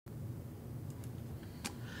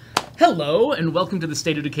Hello, and welcome to the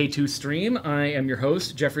State of Decay 2 stream. I am your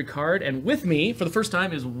host, Geoffrey Card, and with me, for the first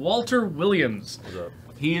time, is Walter Williams. What's up?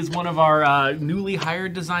 He is one of our newly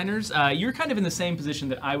hired designers. You're kind of in the same position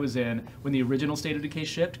that I was in when the original State of Decay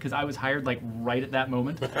shipped, because I was hired like right at that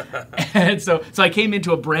moment. And so I came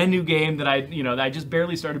into a brand new game that I just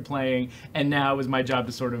barely started playing, and now it was my job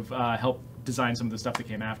to sort of help design some of the stuff that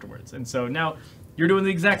came afterwards. And so now you're doing the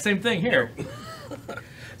exact same thing here.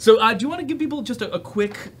 So, do you want to give people just a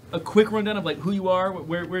quick rundown of like who you are,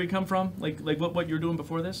 where you come from, like what you were doing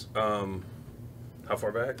before this? How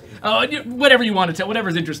far back? Whatever you want to tell,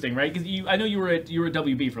 whatever's interesting, right? Because I know you were at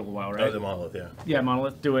WB for a little while, right? I was at Monolith, yeah. Yeah,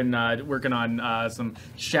 Monolith, working on some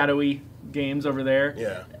shadowy games over there.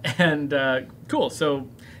 Yeah. And cool. So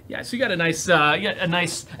yeah, so you got a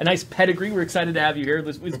nice pedigree. We're excited to have you here,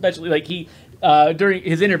 especially like he. During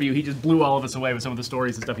his interview, he just blew all of us away with some of the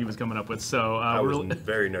stories and stuff he was coming up with. So I was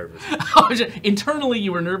very nervous. Internally,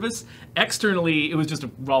 you were nervous. Externally, it was just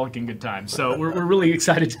a rollicking good time. So we're really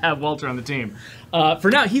excited to have Walter on the team.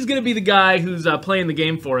 For now, he's going to be the guy who's playing the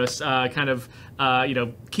game for us,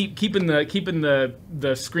 keeping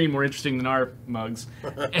the screen more interesting than our mugs,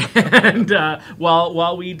 and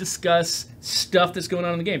while we discuss stuff that's going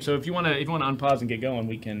on in the game. So if you want to unpause and get going,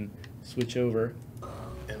 we can switch over.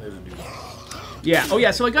 And there's a dude. Yeah. Oh, yeah.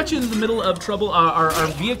 So I got you in the middle of trouble. Our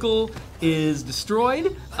vehicle is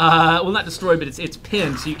destroyed. Well, not destroyed, but it's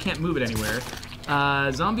pinned, so you can't move it anywhere.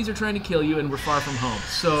 Zombies are trying to kill you, and we're far from home.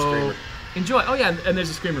 So Screamer. Enjoy. Oh, yeah, and there's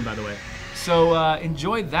a screamer, by the way. So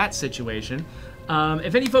enjoy that situation.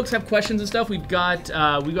 If any folks have questions and stuff, we've got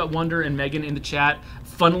Wonder and Megan in the chat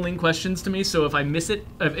funneling questions to me. So if I miss it,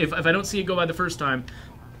 if I don't see it go by the first time,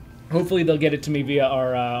 hopefully they'll get it to me via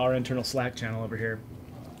our internal Slack channel over here.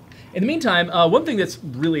 In the meantime, one thing that's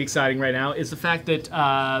really exciting right now is the fact that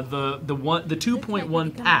the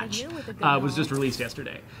 2.1 patch was just released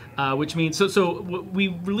yesterday, which means so we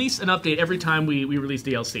release an update every time we release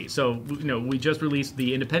DLC. So we just released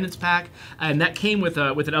the Independence Pack, and that came with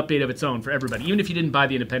an update of its own for everybody. Even if you didn't buy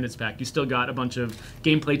the Independence Pack, you still got a bunch of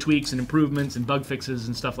gameplay tweaks and improvements and bug fixes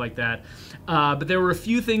and stuff like that. But there were a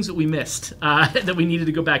few things that we missed that we needed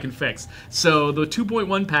to go back and fix. So the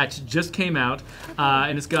 2.1 patch just came out,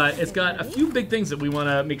 and it's got a few big things that we want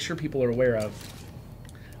to make sure people are aware of.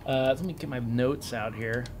 Let me get my notes out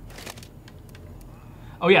here.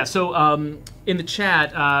 Oh yeah, so in the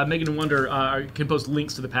chat, Megan and Wonder can post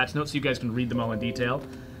links to the patch notes so you guys can read them all in detail.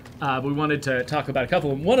 But we wanted to talk about a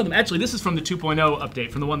couple of them. One of them, actually, this is from the 2.0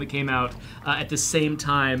 update, from the one that came out at the same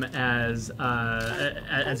time as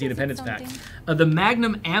the Independence Pack. The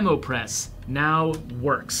Magnum ammo press now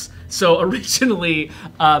works. So originally,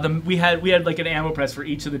 we had like an ammo press for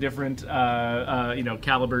each of the different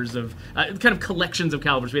calibers of kind of collections of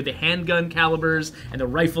calibers. We had the handgun calibers and the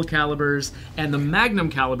rifle calibers and the Magnum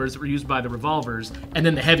calibers that were used by the revolvers, and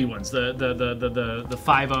then the heavy ones, the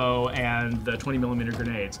 5.0 and the 20mm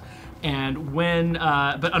grenades. And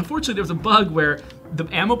but unfortunately, there was a bug where the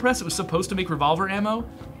ammo press that was supposed to make revolver ammo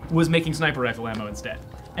was making sniper rifle ammo instead.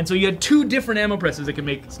 And so you had two different ammo presses that can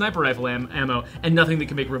make sniper rifle ammo and nothing that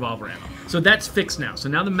can make revolver ammo. So that's fixed now. So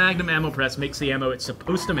now the Magnum ammo press makes the ammo it's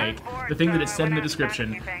supposed to make, the thing that it said in the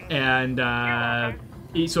description. And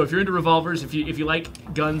so if you're into revolvers, if you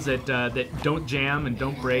like guns that don't jam and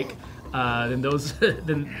don't break, then then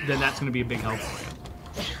that's going to be a big help for you.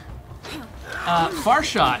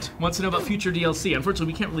 Farshot wants to know about future DLC.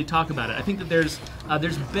 Unfortunately, we can't really talk about it. I think that there's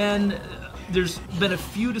been a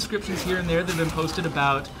few descriptions here and there that have been posted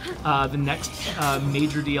about the next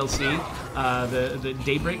major DLC, the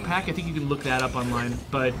Daybreak pack. I think you can look that up online,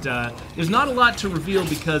 but there's not a lot to reveal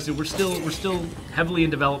because we're still heavily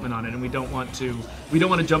in development on it, and we don't want to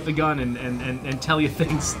jump the gun and tell you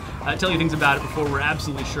things about it before we're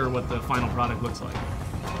absolutely sure what the final product looks like.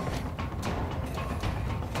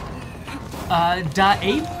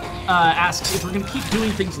 Ape asks if we're going to keep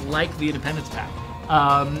doing things like the Independence Pack.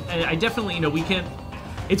 I definitely, we can't,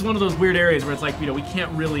 it's one of those weird areas where it's like, we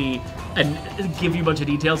can't really give you a bunch of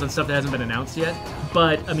details on stuff that hasn't been announced yet.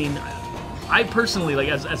 But, I mean, I personally, like,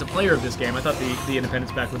 as a player of this game, I thought the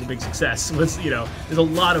Independence Pack was a big success. There's a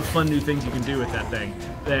lot of fun new things you can do with that thing.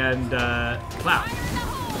 And, wow.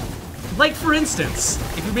 Like, for instance,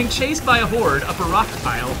 if you're being chased by a horde up a rock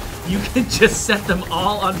pile, you can just set them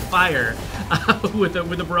all on fire with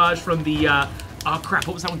a barrage from the, oh crap,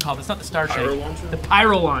 what was that one called? It's not the Star Shake. Pyro launcher? The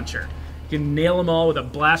Pyro Launcher. You can nail them all with a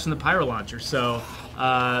blast from the Pyro Launcher. So,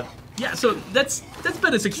 yeah, so that's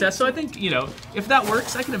been a success. So I think, if that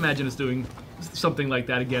works, I can imagine us doing something like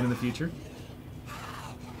that again in the future.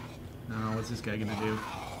 Oh, what's this guy gonna do?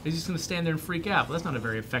 He's just gonna stand there and freak out. Well, that's not a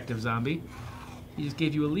very effective zombie. He just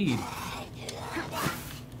gave you a lead.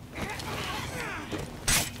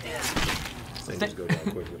 Things go down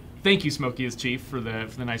quickly. Thank you, Smokey as Chief, for the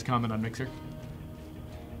nice comment on Mixer.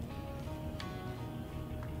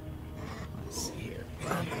 Let's see here.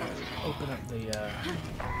 Open up the.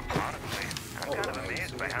 I'm kind of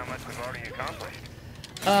amazed by how much we've already accomplished.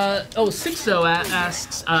 Sixo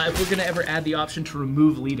asks if we're going to ever add the option to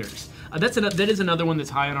remove leaders. That is another one that's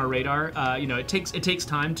high on our radar. It takes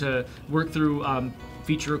time to work through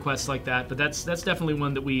feature requests like that, but that's definitely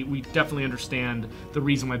one that we definitely understand the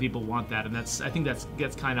reason why people want that, and I think that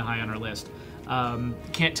gets kind of high on our list.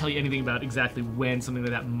 Can't tell you anything about exactly when something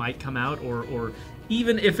like that might come out, or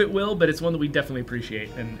even if it will, but it's one that we definitely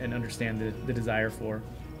appreciate and understand the desire for.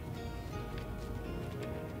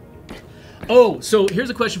 Oh, so here's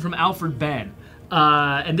a question from Alfred Ben,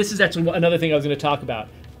 and this is actually another thing I was going to talk about.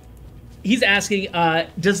 He's asking,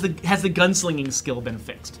 has the gunslinging skill been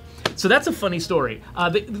fixed? So that's a funny story.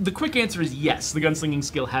 The quick answer is yes, the gunslinging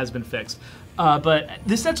skill has been fixed. But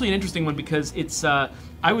this is actually an interesting one because it's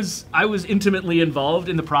I was intimately involved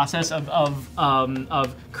in the process of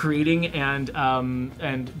creating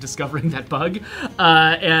and discovering that bug.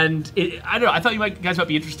 And I don't know. I thought you guys might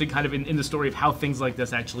be interested kind of in the story of how things like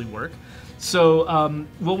this actually work. So,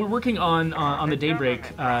 while we're working on the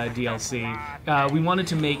Daybreak DLC, we wanted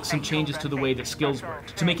to make some changes to the way that skills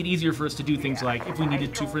worked, to make it easier for us to do things like, if we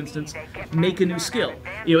needed to, for instance, make a new skill.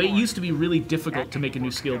 It used to be really difficult to make a new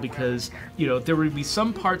skill because, there would be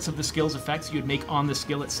some parts of the skill's effects you'd make on the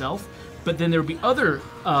skill itself, but then there would be other,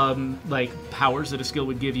 powers that a skill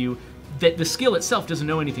would give you that the skill itself doesn't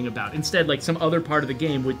know anything about. Instead, some other part of the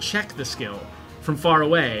game would check the skill from far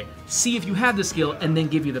away, see if you had the skill, and then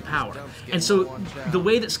give you the power. And so the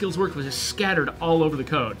way that skills worked was just scattered all over the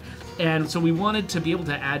code. And so we wanted to be able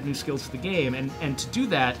to add new skills to the game, and to do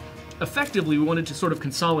that, effectively, we wanted to sort of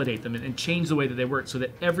consolidate them and change the way that they work so that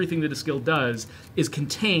everything that a skill does is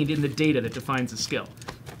contained in the data that defines the skill.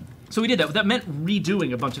 So we did that. That meant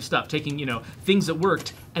redoing a bunch of stuff, taking things that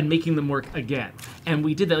worked and making them work again. And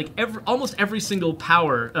we did that. Almost every single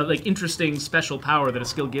power, interesting special power that a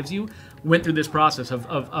skill gives you, went through this process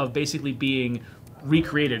of basically being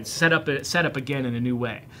recreated, set up again in a new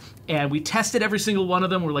way. And we tested every single one of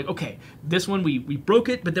them. We're like, okay, this one we broke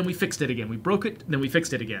it, but then we fixed it again. We broke it, then we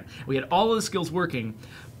fixed it again. We had all of the skills working.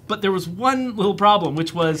 But there was one little problem,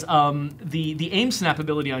 which was the aim snap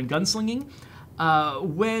ability on gunslinging.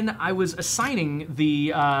 When I was assigning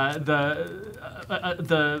the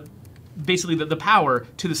power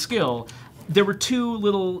to the skill, there were two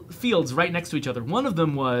little fields right next to each other. One of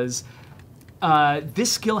them was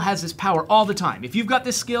this skill has this power all the time. If you've got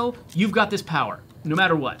this skill, you've got this power, no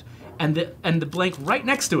matter what. And the blank right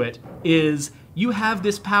next to it is you have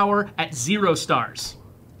this power at 0 stars,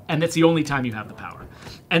 and that's the only time you have the power.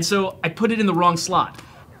 And so I put it in the wrong slot.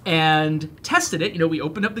 And tested it. We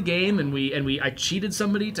opened up the game and I cheated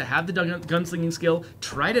somebody to have the gunslinging skill,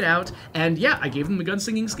 tried it out, and yeah, I gave them the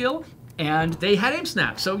gunslinging skill, and they had aim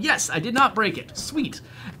snap. So yes, I did not break it. Sweet.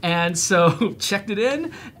 And so checked it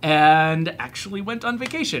in and actually went on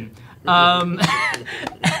vacation.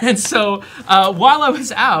 And so while I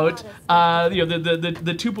was out,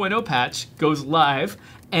 the 2.0 patch goes live.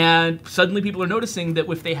 And suddenly people are noticing that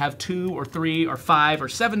if they have 2 or 3 or 5 or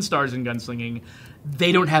 7 stars in gunslinging,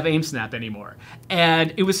 they don't have aim snap anymore.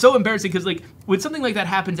 And it was so embarrassing because when something like that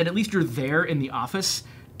happens and at least you're there in the office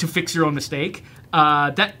to fix your own mistake,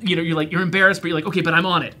 you're embarrassed, but you're like, okay, but I'm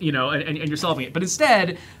on it, and you're solving it. But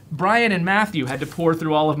instead, Brian and Matthew had to pour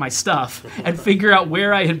through all of my stuff and figure out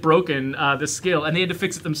where I had broken the skill, and they had to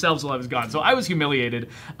fix it themselves while I was gone. So I was humiliated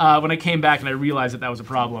when I came back and I realized that was a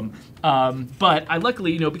problem. But I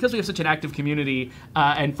luckily, because we have such an active community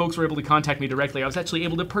and folks were able to contact me directly, I was actually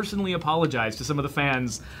able to personally apologize to some of the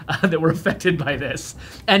fans that were affected by this.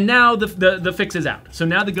 And now the fix is out. So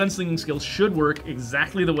now the gunslinging skill should work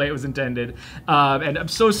exactly the way it was intended. And I'm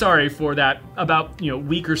so sorry for that about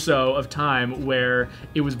week or so of time where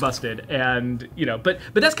it was busted, and but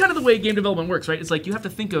that's kind of the way game development works, right? It's like you have to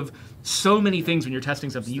think of so many things when you're testing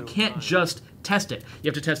something. You can't just test it. You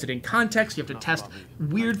have to test it in context. You have to test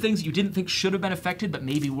weird things you didn't think should have been affected but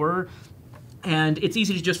maybe were, and it's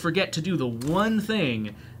easy to just forget to do the one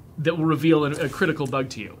thing that will reveal a critical bug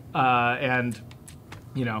to you.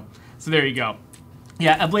 So there you go.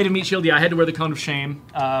 Yeah, a bladed meat shield. Yeah, I had to wear the cone of shame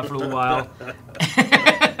for a little while.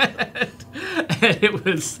 And it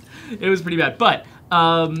was pretty bad. But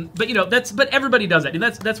everybody does that. And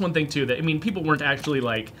that's one thing too, that people weren't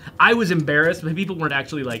actually I was embarrassed, but people weren't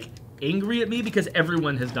actually angry at me because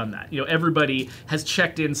everyone has done that. Everybody has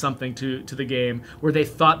checked in something to the game where they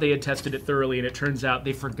thought they had tested it thoroughly, and it turns out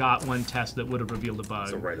they forgot one test that would have revealed a bug.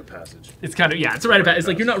 It's a rite of passage. It's kind of, it's a rite of passage. It's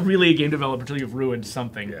like you're not really a game developer until you've ruined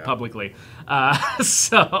something publicly.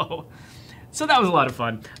 So that was a lot of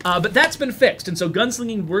fun. But that's been fixed, and so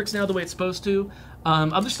gunslinging works now the way it's supposed to.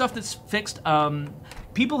 Other stuff that's fixed,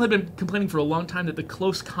 people had been complaining for a long time that the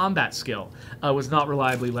close combat skill was not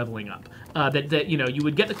reliably leveling up. That you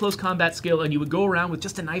would get the close combat skill and you would go around with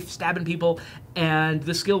just a knife stabbing people, and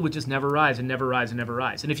the skill would just never rise and never rise and never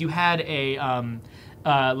rise. And if you had a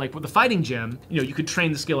like with the fighting gym, you could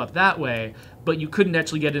train the skill up that way, but you couldn't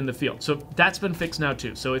actually get it in the field. So that's been fixed now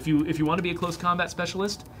too. So if you want to be a close combat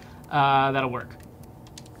specialist, that'll work.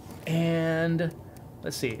 And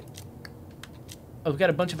let's see. Oh, we've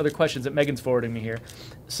got a bunch of other questions that Megan's forwarding me here.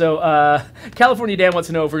 So California Dan wants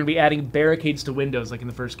to know if we're going to be adding barricades to windows like in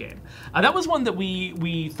the first game. That was one that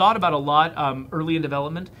we thought about a lot early in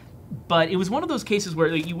development, but it was one of those cases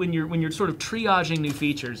where when you're sort of triaging new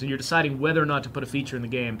features and you're deciding whether or not to put a feature in the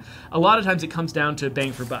game, a lot of times it comes down to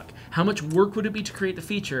bang for buck. How much work would it be to create the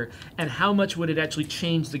feature, and how much would it actually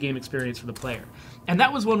change the game experience for the player? And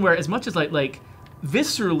that was one where, as much as like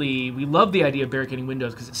viscerally, we love the idea of barricading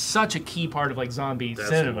windows because it's such a key part of like zombie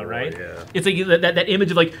cinema, right? Yeah. It's like that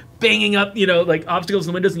image of like banging up, like obstacles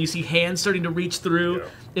in the windows, and you see hands starting to reach through. Yeah.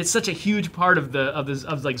 It's such a huge part of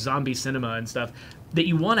like zombie cinema and stuff that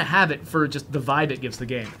you want to have it for just the vibe it gives the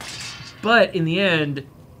game. But in the end,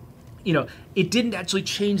 it didn't actually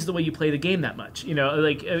change the way you play the game that much.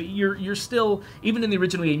 You're still, even in the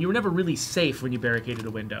original game, you were never really safe when you barricaded a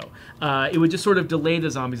window. It would just sort of delay the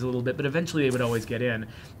zombies a little bit, but eventually they would always get in.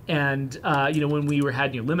 And when we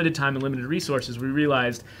had limited time and limited resources, we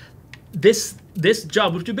realized this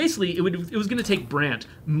job, which basically it was going to take Brant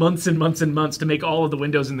months and months and months to make all of the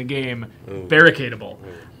windows in the game barricadable,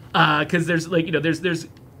 because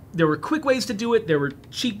there were quick ways to do it, there were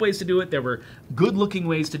cheap ways to do it, there were good-looking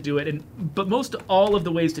ways to do it, but most all of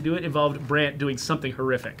the ways to do it involved Brant doing something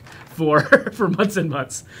horrific for months and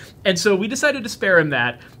months. And so we decided to spare him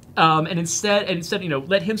that, and instead,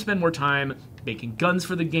 let him spend more time making guns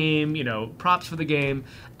for the game, props for the game,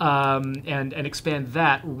 and expand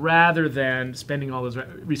that rather than spending all those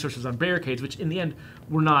resources on barricades, which in the end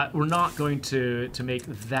we're not going to make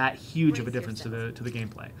that huge of a difference to the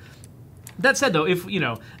gameplay. That said, though, if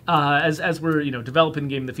as we're developing the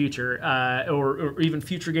game in the future, or even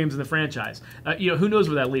future games in the franchise, who knows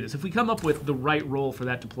where that leads us? If we come up with the right role for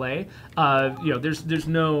that to play, there's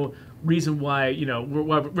no reason why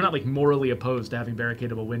we're not like morally opposed to having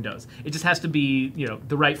barricadable windows. It just has to be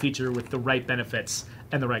the right feature with the right benefits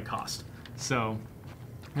and the right cost. So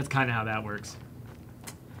that's kind of how that works.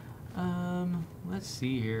 Let's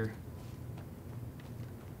see here.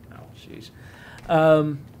 Oh, jeez.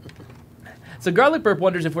 So Garlic Burp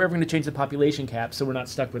wonders if we're ever going to change the population cap so we're not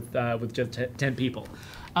stuck with just 10 people.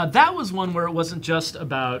 That was one where it wasn't just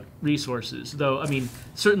about resources, though. I mean,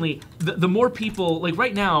 certainly the more people, like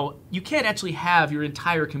right now, you can't actually have your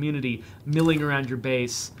entire community milling around your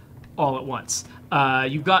base all at once.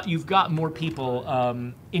 You've got more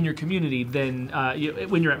people in your community than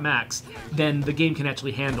when you're at max than the game can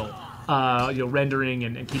actually handle. Rendering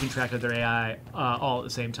and keeping track of their AI all at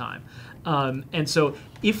the same time. And so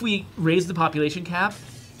if we raise the population cap,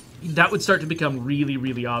 that would start to become really,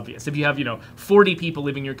 really obvious. If you have, 40 people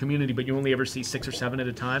living in your community, but you only ever see 6 or 7 at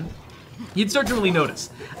a time, you'd start to really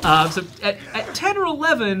notice. So at 10 or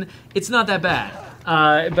 11, it's not that bad.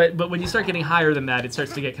 But when you start getting higher than that, it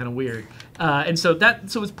starts to get kind of weird. And so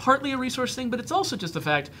it's partly a resource thing, but it's also just the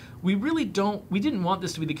fact we didn't want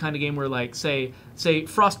this to be the kind of game where, like, say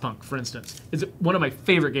Frostpunk, for instance, is one of my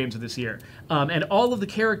favorite games of this year. And all of the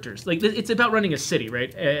characters, like, it's about running a city,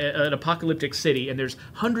 right? An apocalyptic city, and there's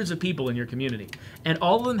hundreds of people in your community. And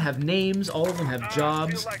all of them have names, all of them have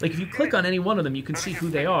jobs. Like, if you click on any one of them, you can see who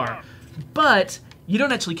they are. But you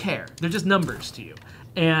don't actually care. They're just numbers to you.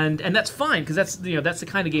 And that's fine, because that's the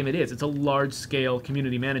kind of game it is. It's a large-scale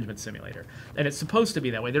community management simulator, and it's supposed to be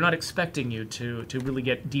that way. They're not expecting you to really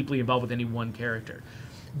get deeply involved with any one character.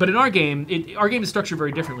 But in our game is structured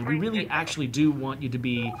very differently. We really actually do want you to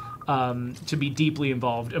be deeply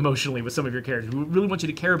involved emotionally with some of your characters. We really want you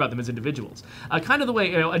to care about them as individuals. Kind of the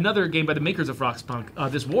way another game by the makers of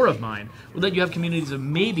Frostpunk, this War of Mine, would let you have communities of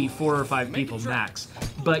maybe 4 or 5 people max,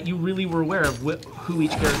 but you really were aware of who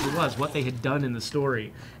each character was, what they had done in the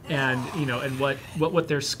story, and and what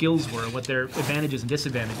their skills were, what their advantages and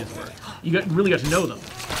disadvantages were. You really got to know them,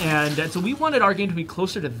 and so we wanted our game to be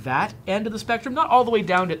closer to that end of the spectrum, not all the way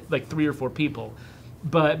down to like 3 or 4 people.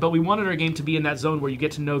 But we wanted our game to be in that zone where you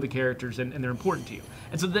get to know the characters and they're important to you.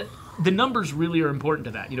 And so the numbers really are important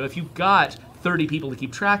to that. If you've got 30 people to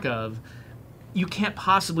keep track of, you can't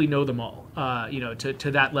possibly know them all,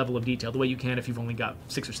 to that level of detail, the way you can if you've only got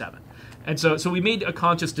 6 or 7. And so we made a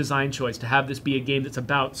conscious design choice to have this be a game that's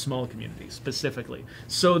about small communities specifically,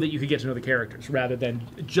 so that you could get to know the characters rather than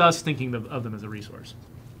just thinking of them as a resource.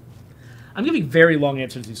 I'm giving very long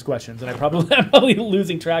answers to these questions, and I'm probably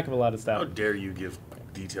losing track of a lot of How stuff. dare you give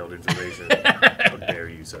detailed information? How dare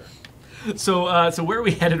you, sir? So where are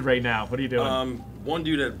we headed right now? What are you doing? One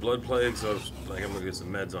dude had blood plague, so I was like, I'm gonna get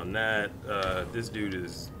some meds on that. This dude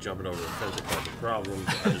is jumping over a fence and causing problems.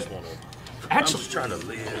 I just want to. I'm just trying to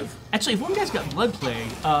live. Actually, if one guy's got blood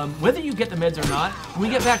plague, whether you get the meds or not, when we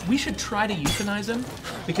get back, we should try to euthanize him,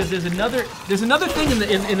 because there's another thing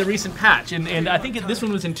in the recent patch, and I think this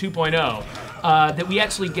one was in 2.0, that we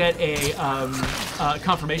actually get a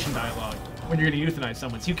confirmation dialogue when you're going to euthanize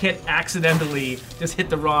someone. So you can't accidentally just hit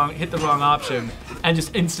the wrong option and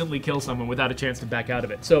just instantly kill someone without a chance to back out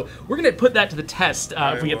of it. So we're going to put that to the test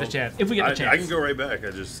if we get the chance. If we get the chance. I can go right back.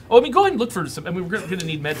 Oh, I mean, go ahead and look for some. I mean, we're going to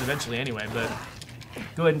need meds eventually anyway, but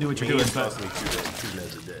go ahead and do what you're doing. It costs me two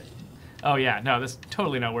meds a day. Oh yeah, no, that's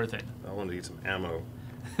totally not worth it. I want to get some ammo.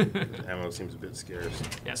 Ammo seems a bit scarce.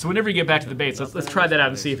 Yeah, so whenever you get back to the base, let's try that out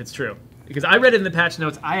and see if it's true. Because I read it in the patch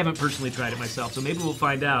notes, I haven't personally tried it myself, so maybe we'll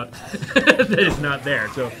find out that it's not there.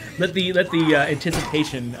 So let the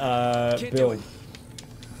anticipation build.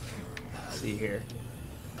 Let's see here.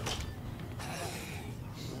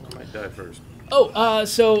 I might die first. Oh,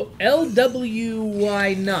 so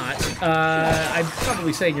LWY not. I'm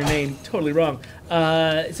probably saying your name totally wrong.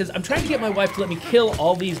 It says, I'm trying to get my wife to let me kill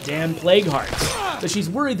all these damn plague hearts. But she's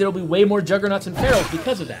worried there'll be way more juggernauts and ferals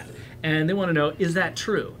because of that. And they want to know, is that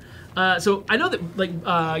true? So I know that, like,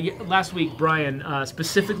 last week, Brian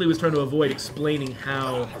specifically was trying to avoid explaining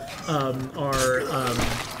how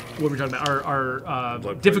what we're talking about,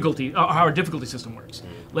 our difficulty, how our difficulty system works.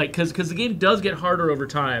 Like, because the game does get harder over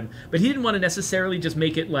time, but he didn't want to necessarily just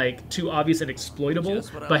make it like too obvious and exploitable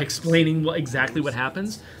by explaining exactly what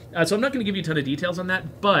happens. So I'm not going to give you a ton of details on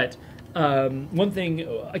that, but one thing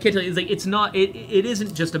I can tell you is like it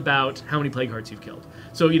isn't just about how many plague hearts you've killed.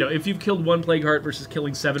 So, you know, if you've killed 1 plague heart versus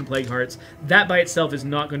killing 7 plague hearts, that by itself is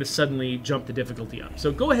not going to suddenly jump the difficulty up.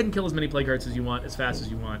 So go ahead and kill as many plague hearts as you want, as fast as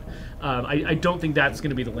you want. I don't think that's going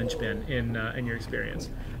to be the linchpin in your experience.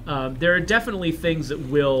 There are definitely things that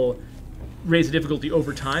will raise the difficulty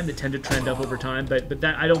over time, that tend to trend up over time, but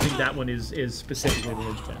that I don't think that one is specifically the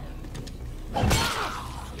linchpin.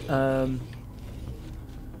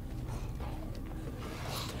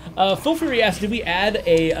 Full Fury asked, did we add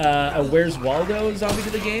a Where's Waldo zombie to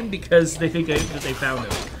the game because they think that they found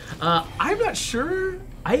him? I'm not sure.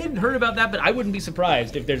 I hadn't heard about that, but I wouldn't be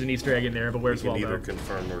surprised if there's an Easter egg in there of a Where's Waldo. You can either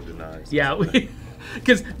confirm or deny. Yeah,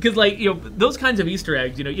 because like, you know, those kinds of Easter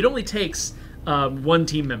eggs, you know, it only takes one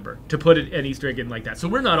team member to put an Easter egg in like that, so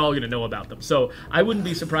we're not all going to know about them. So I wouldn't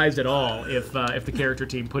be surprised at all if the character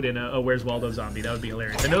team put in a Where's Waldo zombie. That would be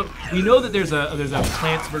hilarious. I know we know that there's a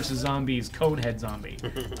Plants vs Zombies Conehead zombie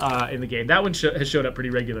in the game. That one has showed up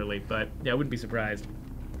pretty regularly, but yeah, I wouldn't be surprised.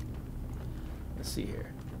 Let's see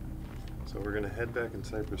here. So we're gonna head back in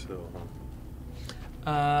Cypress Hill,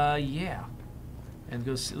 huh? Yeah, and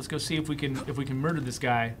let's go see if we can murder this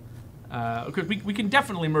guy. Because we can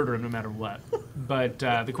definitely murder him no matter what. But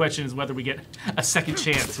the question is whether we get a second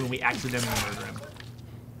chance when we accidentally murder him.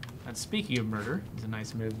 And speaking of murder, there's a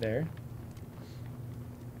nice move there.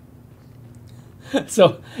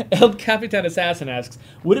 So, El Capitan Assassin asks,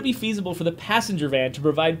 would it be feasible for the passenger van to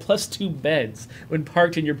provide +2 beds when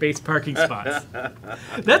parked in your base parking spots?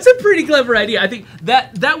 That's a pretty clever idea. I think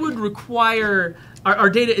that would require...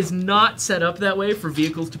 Our data is not set up that way for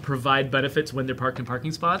vehicles to provide benefits when they're parked in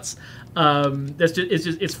parking spots.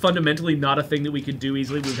 It's fundamentally not a thing that we could do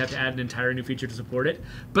easily. We would have to add an entire new feature to support it.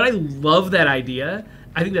 But I love that idea.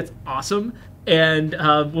 I think that's awesome. And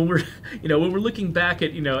when we're looking back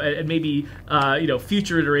at maybe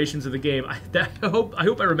future iterations of the game, I hope I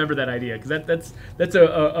remember that idea, because that's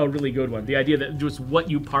a really good one. The idea that just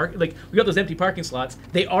what you park, like we got those empty parking slots,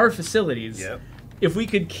 they are facilities. Yep. If we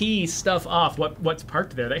could key stuff off what's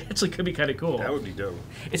parked there, that actually could be kind of cool. That would be dope.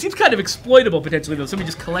 It seems kind of exploitable potentially, though. Somebody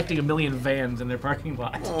just collecting 1 million vans in their parking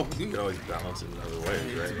lot. Well, you can always balance it in other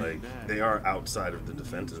ways, right? Like they are outside of the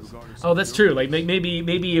defenses. Oh, that's true. Like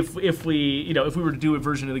maybe if we were to do a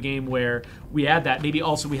version of the game where we add that, maybe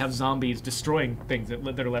also we have zombies destroying things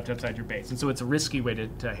that are left outside your base, and so it's a risky way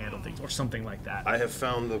to handle things, or something like that. I have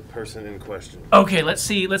found the person in question. Okay, let's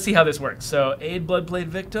see how this works. So aid bloodblade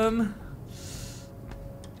victim.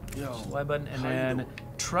 Y button, and then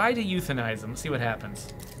try to euthanize them. Let's see what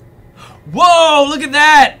happens. Whoa! Look at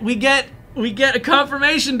that! We get a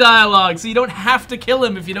confirmation dialogue, so you don't have to kill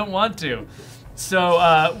him if you don't want to. So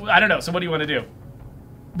I don't know. So what do you want to do?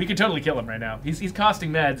 We could totally kill him right now. He's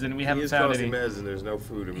costing meds, and we haven't found any. He is costing meds, and there's no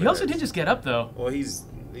food or meds. He also did just get up, though. Well, he's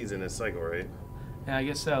in his cycle, right? Yeah, I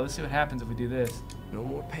guess so. Let's see what happens if we do this. No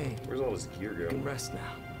more pain. Where's all his gear You can going? rest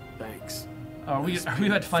now. Thanks. Oh, are we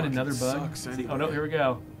about to find another bug? Sucks anyway. Oh, no, here we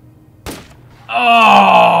go.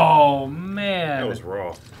 Oh, man. That was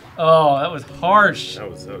raw. Oh, that was harsh. That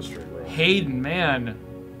was straight raw. Hayden, man.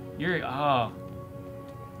 You're, oh.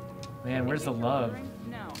 Man, where's the love?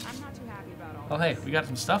 No, I'm not too happy about all Oh, hey, we got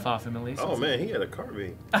some stuff off him at least. Oh man, he had a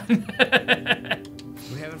carbine.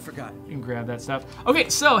 We haven't forgotten. You can grab that stuff. Okay,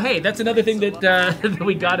 so hey, that's another thing that that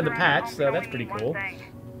we got in the patch, so that's pretty cool.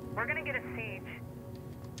 We're gonna get a siege.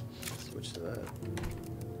 Switch to that.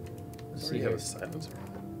 Let's See, see you have here. a silencer.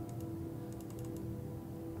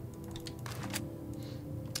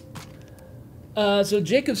 So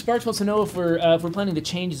Jacob Sparks wants to know if we're planning to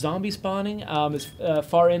change zombie spawning as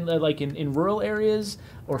far in like in rural areas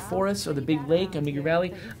or forests or the big lake on Meager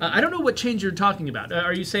Valley. I don't know what change you're talking about.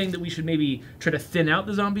 Are you saying that we should maybe try to thin out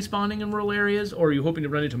the zombie spawning in rural areas, or are you hoping to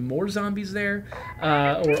run into more zombies there,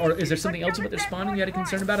 or is there something else about their spawning you had a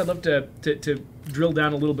concern about? I'd love to drill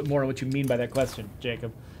down a little bit more on what you mean by that question,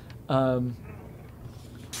 Jacob.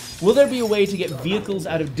 Will there be a way to get vehicles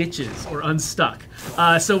out of ditches or unstuck?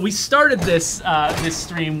 So we started this this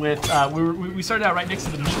stream with we started out right next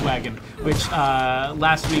to the meat wagon, which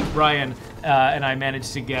last week Brian and I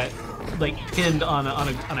managed to get like pinned on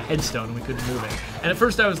a headstone and we couldn't move it. And at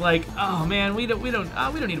first I was like, oh man, we don't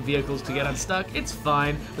need vehicles to get unstuck. It's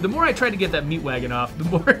fine. But the more I tried to get that meat wagon off, the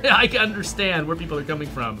more I can understand where people are coming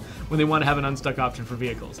from when they want to have an unstuck option for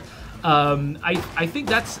vehicles. I think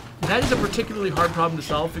that is a particularly hard problem to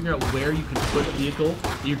solve, figuring out where you can put a vehicle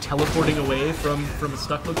that you're teleporting away from a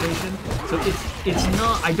stuck location. So it's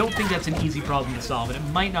not, I don't think that's an easy problem to solve, and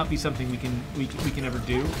it might not be something we can ever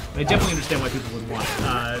do. But I definitely understand why people would want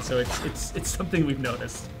it. So it's something we've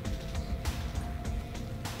noticed.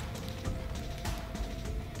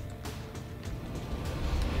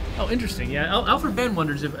 Oh, interesting. Yeah, Alfred Ben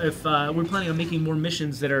wonders if we're planning on making more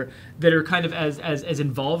missions that are kind of as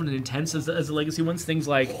involved and intense as the legacy ones. Things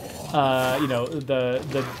like, you know,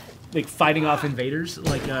 the like fighting off invaders,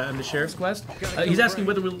 like in the Sheriff's Quest. He's asking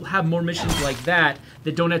whether we'll have more missions like that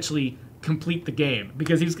don't actually complete the game,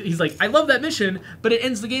 because he's like, I love that mission, but it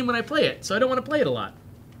ends the game when I play it, so I don't want to play it a lot.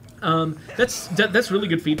 That's really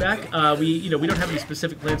good feedback. We don't have any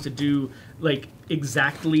specific plans to do like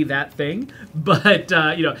exactly that thing, but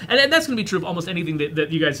you know, and that's going to be true of almost anything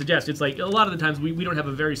that you guys suggest. It's like a lot of the times we don't have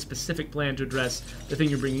a very specific plan to address the thing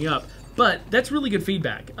you're bringing up, but that's really good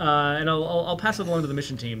feedback, and I'll pass it along to the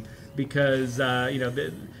mission team, because you know,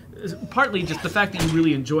 partly just the fact that you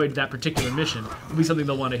really enjoyed that particular mission will be something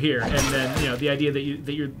they'll want to hear, and then you know, the idea that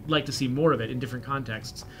you'd like to see more of it in different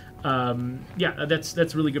contexts. Yeah,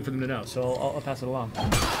 that's really good for them to know, so I'll pass it along.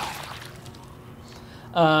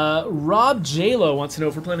 Rob J-Lo wants to know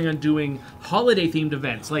if we're planning on doing holiday-themed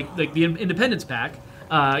events, like the Independence Pack.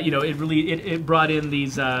 You know, it brought in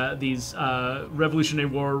these Revolutionary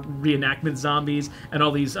War reenactment zombies and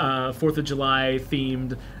all these 4th of July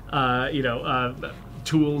themed, you know,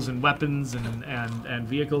 tools and weapons and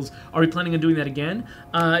vehicles. Are we planning on doing that again?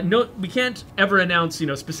 No, we can't ever announce, you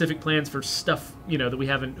know, specific plans for stuff, you know, that we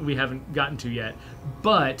haven't gotten to yet.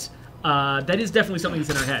 But that is definitely something that's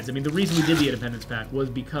in our heads. I mean, the reason we did the Independence Pack was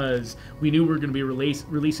because we knew we were going to be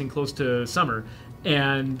releasing close to summer,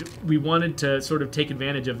 and we wanted to sort of take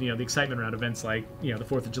advantage of, you know, the excitement around events like, you know, the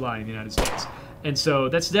 4th of July in the United States. And so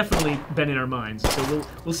that's definitely been in our minds. So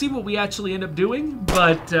we'll see what we actually end up doing.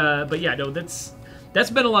 But yeah, no, that's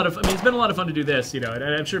been a lot of. I mean, it's been a lot of fun to do this, you know, and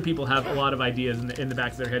I'm sure people have a lot of ideas in the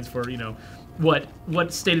back of their heads for, you know, what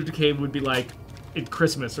State of Decay would be like at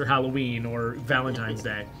Christmas or Halloween or Valentine's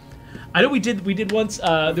Day. I know we did once.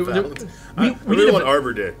 We did want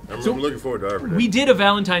Arbor Day. I'm looking forward to Arbor Day. We did a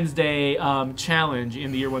Valentine's Day challenge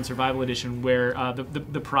in the Year One Survival Edition, where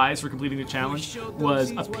the prize for completing the challenge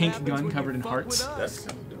was a pink gun covered in hearts. That's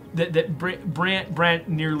kind of dope. That Brant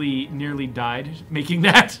nearly died making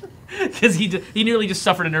that, because he nearly just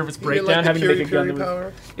suffered a nervous breakdown having to make a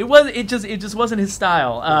gun. It just wasn't his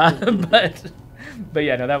style. But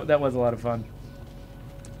yeah, no, that was a lot of fun.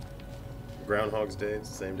 Groundhog's Day. It's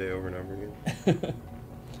the same day over and over again.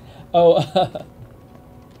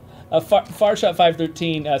 Farshot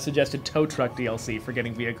 513 suggested tow truck DLC for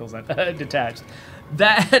getting vehicles detached.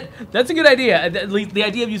 That's a good idea. The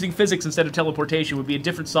idea of using physics instead of teleportation would be a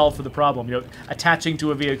different solve for the problem. You know, attaching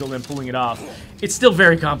to a vehicle and pulling it off. It's still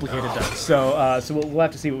very complicated though. So we'll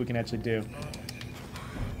have to see what we can actually do.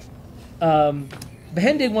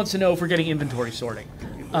 Behendig wants to know if we're getting inventory sorting.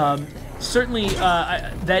 Certainly,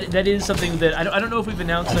 that is something that I don't know if we've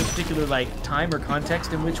announced a particular time or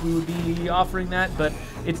context in which we would be offering that, but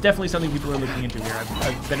it's definitely something people are looking into here.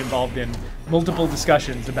 I've been involved in multiple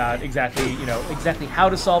discussions about exactly how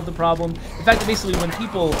to solve the problem. In fact, basically, when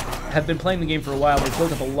people have been playing the game for a while, they've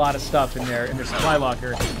built up a lot of stuff in their supply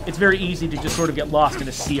locker. It's very easy to just sort of get lost in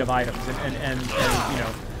a sea of items and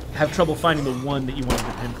have trouble finding the one that you wanted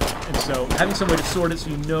to pinpoint. And so having some way to sort it so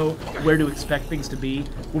you know where to expect things to be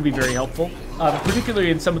will be very helpful,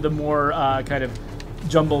 particularly in some of the more kind of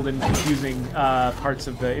jumbled and confusing parts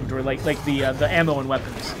of the inventory, like the ammo and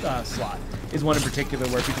weapons slot is one in particular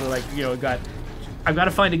where people are like, I've got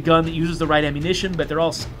to find a gun that uses the right ammunition, but they're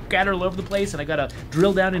all scattered all over the place, and I've got to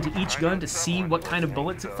drill down into each gun to see what kind of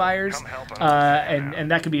bullets it fires,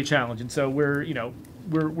 and that could be a challenge. And so we're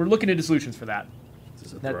looking into solutions for that. Is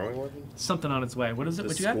this a throwing weapon? Something on its way. What is it?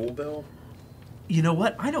 What you got? School bell? You know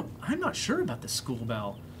what? I'm not sure about the school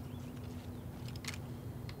bell.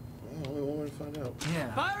 Well, we want to find out.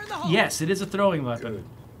 Yeah. Fire in the hole! Yes, it is a throwing weapon.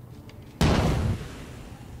 Good.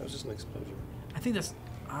 That was just an explosion. I think that's.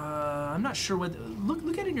 I'm not sure what.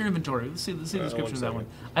 Look at it in your inventory. Let's see the description of that one.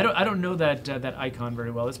 second. I don't know that icon very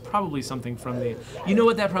well. It's probably something from the. You know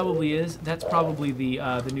what that probably is? That's probably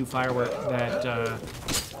the new firework that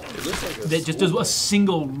It looks like that just does a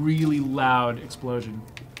single really loud explosion.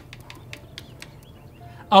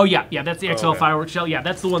 Oh yeah, that's the XL okay. firework shell. Yeah,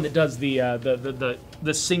 that's the one that does the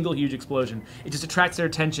single huge explosion. It just attracts their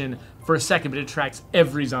attention for a second, but it attracts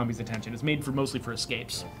every zombie's attention. It's made for mostly for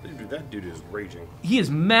escapes. Dude, that dude is raging. He is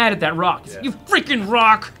mad at that rock. He's like, Yeah. you freaking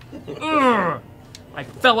rock! Ugh! I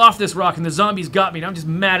fell off this rock and the zombies got me. And I'm just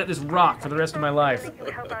mad at this rock for the rest of my life. Think you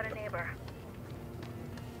would help out a neighbor.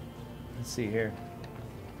 Let's see here.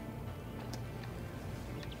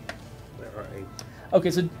 All right. Okay,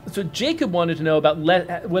 so Jacob wanted to know about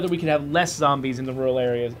whether we could have less zombies in the rural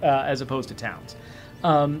areas as opposed to towns.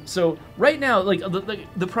 So right now,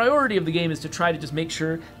 the priority of the game is to try to just make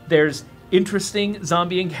sure there's interesting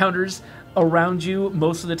zombie encounters around you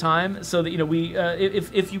most of the time, so that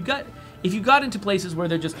if you got into places where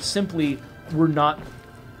there just simply were not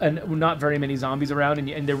very many zombies around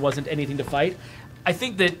and there wasn't anything to fight, I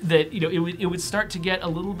think that it would start to get a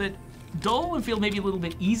little bit dull and feel maybe a little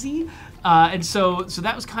bit easy, and so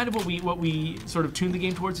that was kind of what we sort of tuned the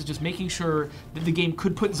game towards, is just making sure that the game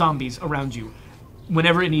could put zombies around you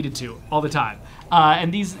whenever it needed to, all the time,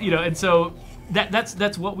 and these and so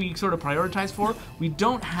that's what we sort of prioritize for. We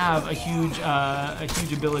don't have a huge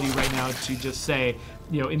ability right now to just say,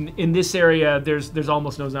 in this area there's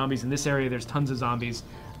almost no zombies, in this area there's tons of zombies.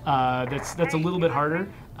 That's a little bit harder,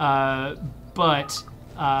 but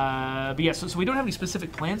yeah, so we don't have any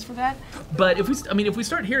specific plans for that. But if we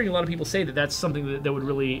start hearing a lot of people say that that's something that would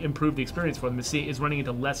really improve the experience for them, is running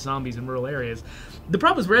into less zombies in rural areas. The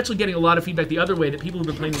problem is we're actually getting a lot of feedback the other way, that people who've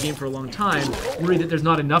been playing the game for a long time worry that there's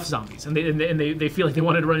not enough zombies, and they feel like they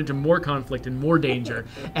wanted to run into more conflict and more danger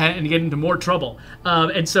and get into more trouble.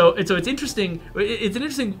 And so it's interesting. It's an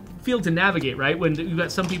interesting field to navigate, right? When you've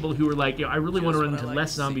got some people who are like, I really want to run into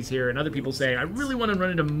less zombies here, and other people saying, I really want to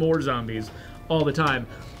run into more zombies all the time.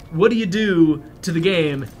 What do you do to the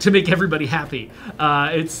game to make everybody happy?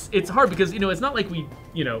 It's hard because it's not like we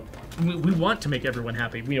want to make everyone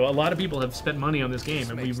happy. A lot of people have spent money on this game,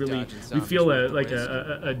 and we feel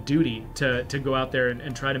a duty to go out there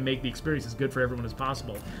and try to make the experience as good for everyone as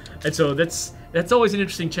possible. And so that's always an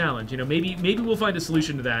interesting challenge. Maybe we'll find a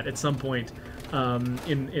solution to that at some point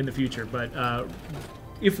in the future. But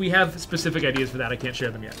if we have specific ideas for that, I can't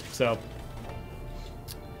share them yet. So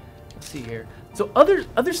let's see here. So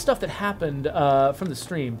other stuff that happened from the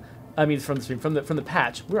stream. I mean, from the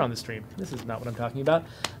patch. We're on the stream. This is not what I'm talking about.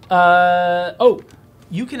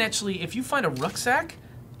 You can actually, if you find a rucksack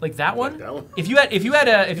like that one, if you had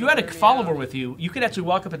a follower with you, you could actually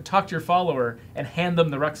walk up and talk to your follower and hand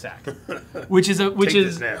them the rucksack, which is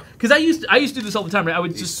because I used to do this all the time. Right? I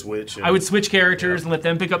would switch characters and let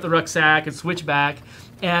them pick up the rucksack and switch back,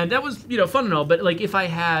 and that was fun and all. But if I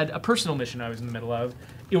had a personal mission I was in the middle of,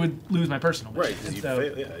 it would lose my personal mission. Right,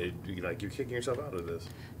 because you're kicking yourself out of this.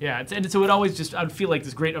 Yeah, and so it always I'd feel like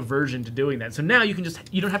this great aversion to doing that. So now you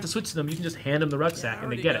don't have to switch to them. You can just hand them the rucksack and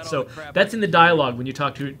they get it. So that's in the dialogue when you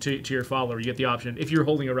talk to your follower. You get the option, if you're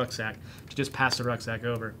holding a rucksack, to just pass the rucksack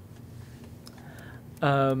over.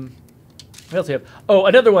 What else do you have? Oh,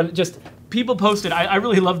 another one. Just people posted. I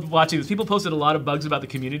really loved watching this. People posted a lot of bugs about the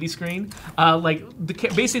community screen.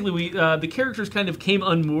 The characters kind of came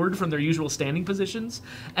unmoored from their usual standing positions,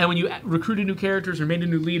 and when you recruited new characters or made a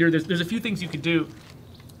new leader, there's a few things you could do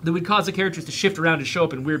that would cause the characters to shift around and show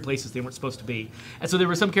up in weird places they weren't supposed to be. And so there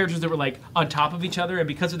were some characters that were like on top of each other, and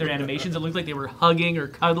because of their animations, it looked like they were hugging or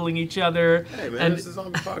cuddling each other. Hey man, and this is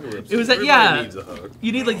zombie apocalypse. it was that Everybody needs a hug.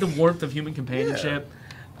 you need like the warmth of human companionship.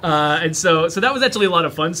 And so that was actually a lot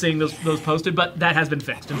of fun seeing those posted, but that has been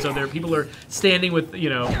fixed, and so there people are standing with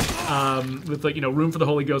with like room for the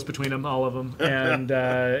Holy Ghost between them, all of them, and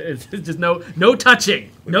it's just no touching,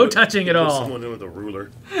 no touching at all. Someone in with a ruler.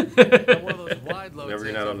 One of those wide loads Whenever you're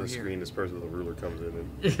things not on over the here. screen, this person with a ruler comes in and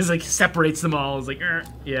It's like separates them all. It's like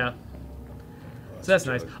yeah. So that's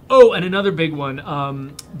nice. Oh, and another big one,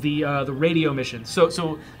 the radio missions.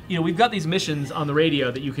 So we've got these missions on the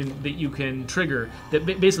radio that you can trigger. That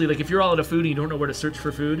basically, like if you're all out of food and you don't know where to search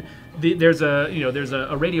for food, there's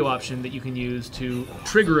a radio option that you can use to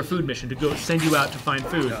trigger a food mission to go send you out to find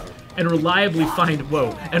food and reliably find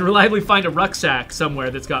a rucksack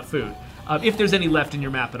somewhere that's got food, if there's any left in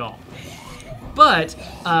your map at all. But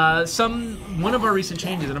one of our recent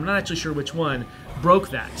changes, and I'm not actually sure which one,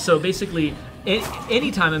 broke that. So basically,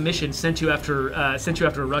 anytime a mission sent you after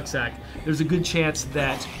a rucksack, there's a good chance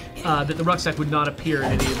that the rucksack would not appear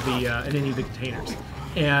in any of the containers,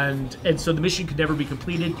 and so the mission could never be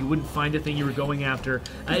completed. You wouldn't find a thing you were going after.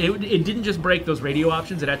 It didn't just break those radio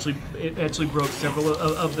options. It actually broke several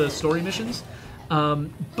of the story missions.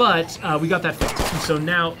 But we got that fixed. And so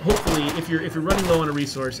now, hopefully, if you're running low on a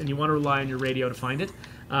resource and you want to rely on your radio to find it,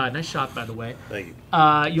 nice shot, by the way. thank you.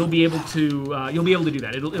 You'll be able to do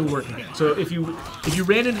that. It'll work again. So if you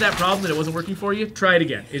ran into that problem and it wasn't working for you, try it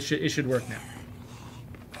again. It should work now.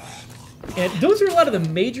 And those are a lot of the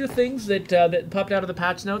major things that popped out of the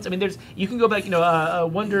patch notes. I mean, you can go back.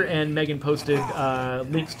 Wonder and Megan posted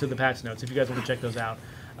links to the patch notes if you guys want to check those out.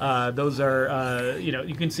 Those are,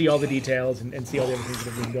 you can see all the details and see all the other things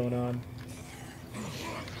that have been going on.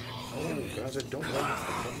 Oh, guys, I don't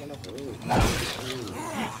want to move. No.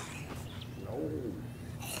 Go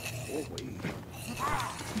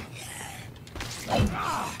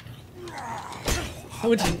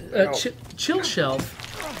away. Chill Shelf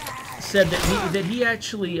said that he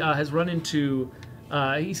actually has run into.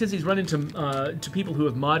 He says he's run into to people who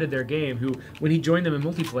have modded their game who, when he joined them in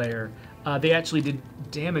multiplayer, they actually did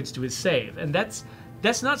damage to his save, and that's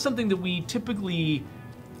not something that we typically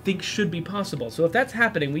think should be possible. So if that's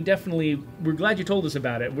happening, we're glad you told us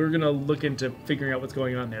about it. We're gonna look into figuring out what's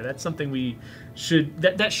going on there. That's something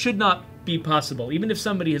that should not be possible. Even if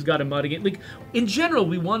somebody has got a modding it, like in general,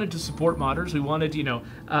 we wanted to support modders. We wanted,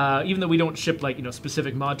 even though we don't ship like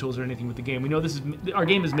specific mod tools or anything with the game, we know our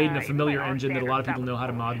game is made in a familiar engine that a lot of people know how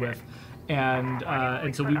to mod with.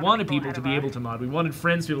 And so we wanted people to be able to mod. We wanted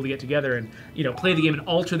friends to be able to get together and play the game and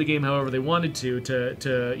alter the game however they wanted to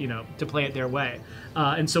play it their way.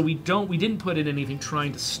 And so we didn't put in anything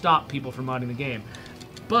trying to stop people from modding the game.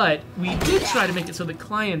 But we did try to make it so that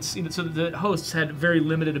clients, so that the hosts had very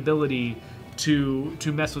limited ability to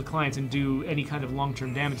mess with clients and do any kind of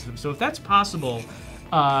long-term damage to them. So if that's possible,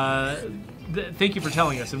 thank you for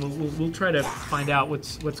telling us, and we'll try to find out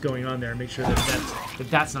what's going on there and make sure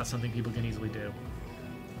that's not something people can easily do.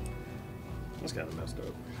 That's kind of messed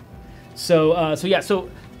up. So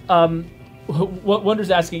what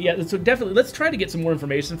Wonder's asking, so definitely let's try to get some more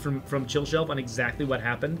information from Chill Shelf on exactly what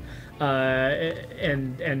happened,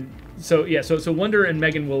 so Wonder and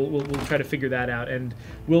Megan will try to figure that out, and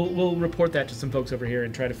we'll report that to some folks over here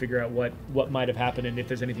and try to figure out what might have happened and if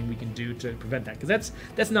there's anything we can do to prevent that, because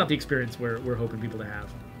that's not the experience we're hoping people to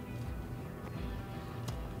have.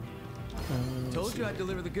 Told you I'd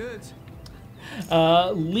deliver the goods.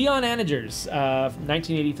 Leon Anagers,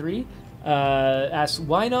 1983. Asks,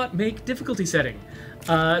 why not make difficulty setting?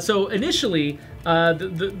 So initially,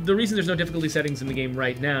 the reason there's no difficulty settings in the game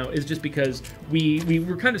right now is just because we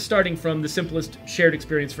were kind of starting from the simplest shared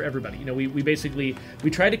experience for everybody.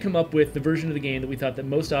 We tried to come up with the version of the game that we thought that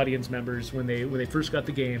most audience members, when they first got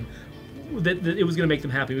the game, that it was going to make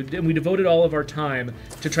them happy, and we devoted all of our time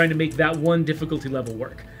to trying to make that one difficulty level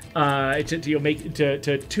work.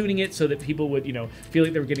 To tuning it so that people would feel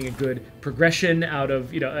like they were getting a good progression out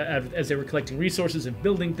of as they were collecting resources and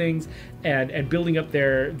building things and building up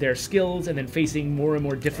their skills, and then facing more and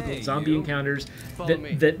more difficult zombie encounters,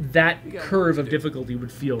 that curve of difficulty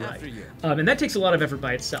would feel right, and that takes a lot of effort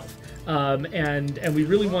by itself, and we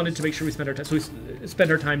really wanted to make sure we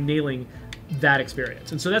spent our time nailing that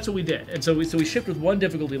experience, and so that's what we did. And so we shipped with one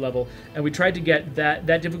difficulty level, and we tried to get that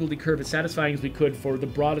difficulty curve as satisfying as we could for the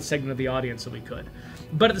broadest segment of the audience that we could.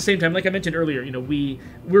 But at the same time, like I mentioned earlier,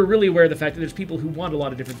 we're really aware of the fact that there's people who want a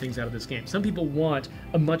lot of different things out of this game. Some people want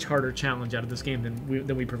a much harder challenge out of this game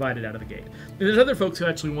than we provided out of the gate. And there's other folks who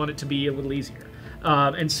actually want it to be a little easier.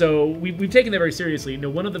 And so we've taken that very seriously.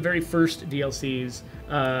 One of the very first DLCs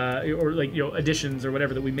or additions or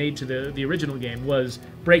whatever that we made to the original game was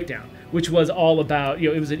Breakdown, which was all about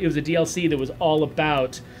it was a DLC that was all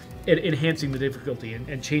about enhancing the difficulty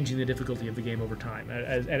and changing the difficulty of the game over time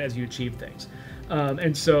as you achieve things.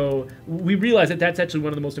 And so we realized that that's actually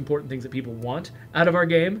one of the most important things that people want out of our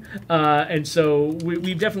game. And so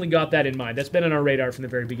we've definitely got that in mind. That's been on our radar from the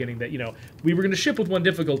very beginning that, we were going to ship with one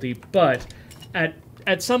difficulty, but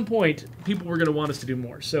at some point, people were going to want us to do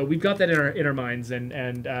more. So we've got that in our minds, and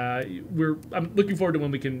I'm looking forward to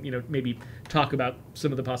when we can, maybe talk about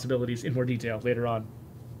some of the possibilities in more detail later on.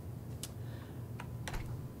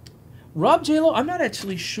 Rob JLo, I'm not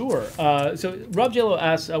actually sure. So Rob JLo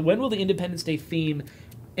asks, when will the Independence Day theme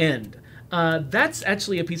end? That's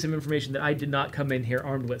actually a piece of information that I did not come in here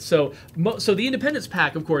armed with. So the Independence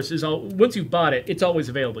Pack, of course, is once you've bought it, it's always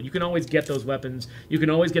available. You can always get those weapons. You can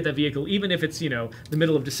always get that vehicle, even if it's the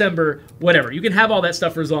middle of December, whatever. You can have all that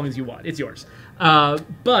stuff for as long as you want. It's yours.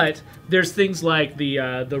 But there's things like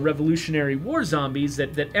the Revolutionary War zombies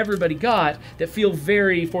that everybody got that feel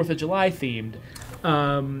very 4th of July themed.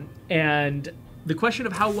 And the question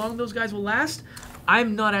of how long those guys will last,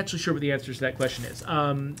 I'm not actually sure what the answer to that question is.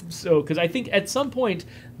 Because I think at some point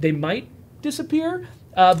they might disappear,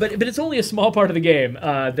 but it's only a small part of the game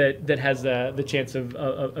that has the chance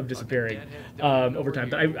of disappearing over time.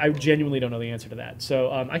 But I genuinely don't know the answer to that. So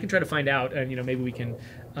I can try to find out, and maybe we can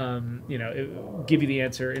give you the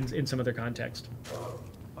answer in some other context.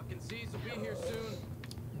 Fucking C's will be here soon.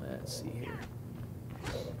 Let's see here.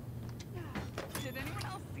 Did anyone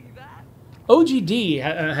else see that? OGD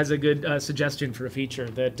has a good suggestion for a feature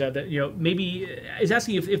that maybe is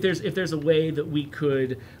asking if there's a way that we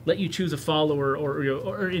could let you choose a follower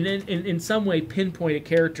or in some way pinpoint a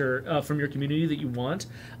character from your community that you want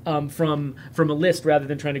from a list rather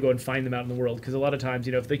than trying to go and find them out in the world, because a lot of times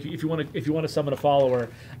if you want to summon a follower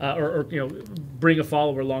or bring a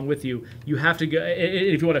follower along with you, you have to go,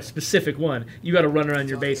 if you want a specific one, you got to run around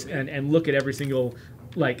your base and look at every single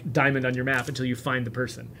diamond on your map until you find the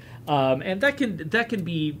person, and that can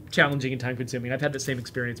be challenging and time consuming. I've had the same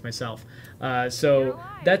experience myself, so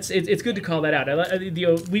it's good to call that out.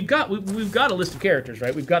 We've got a list of characters,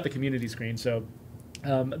 right? We've got the community screen, so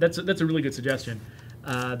that's a really good suggestion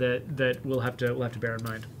that we'll have to bear in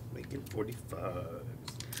mind. Making 45.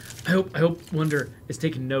 I hope Wonder is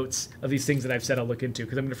taking notes of these things that I've said I'll look into,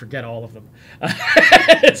 because I'm going to forget all of them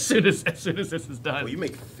as soon as this is done. Well, you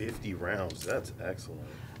make 50 rounds. That's excellent.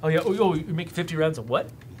 Oh yeah. Oh, you make 50 rounds of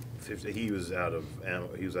what? 50. He was out of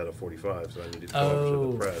ammo. He was out of 45, so I needed to go over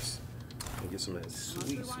to the press and get some of that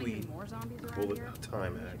sweet bullet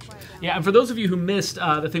time action. Yeah, and for those of you who missed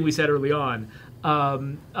the thing we said early on,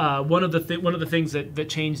 one of the things that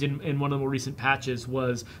changed in one of the more recent patches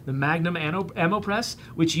was the Magnum ammo press,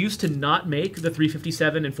 which used to not make the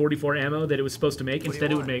 357 and 44 ammo that it was supposed to make.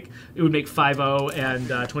 Instead, it would make 5.0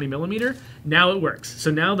 and 20 millimeter. Now it works. So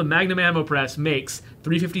now the Magnum ammo press makes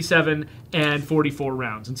 357 and 44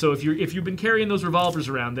 rounds. And so if you've been carrying those revolvers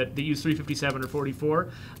around that use 357 or 44,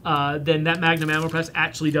 then that Magnum ammo press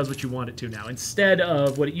actually does what you want it to now, instead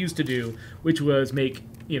of what it used to do, which was make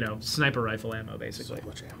sniper rifle ammo, basically. So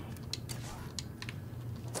much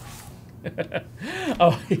ammo.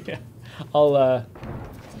 Oh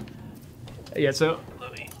yeah, so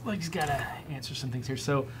I just gotta answer some things here.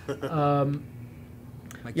 So.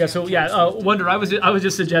 Wonder. I was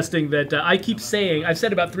just suggesting that I keep saying, I've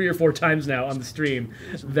said about 3 or 4 times now on the stream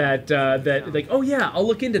that oh yeah, I'll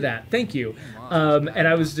look into that. Thank you. And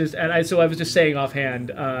I was just saying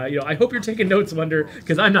offhand, I hope you're taking notes, Wonder,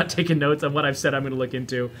 because I'm not taking notes on what I've said I'm going to look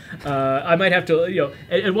into. I might have to,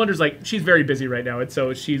 and Wonder's she's very busy right now, and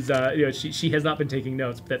so she's she has not been taking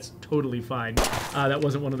notes, but that's totally fine. That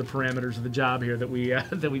wasn't one of the parameters of the job here that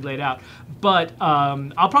we laid out. But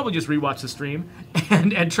I'll probably just rewatch the stream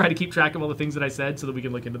and try to keep track of all the things that I said so that we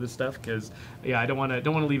can look into this stuff, because I don't want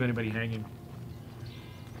to leave anybody hanging.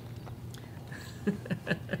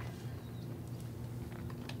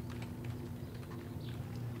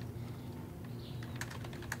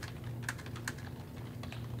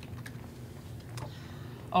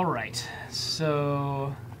 All right,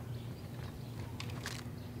 so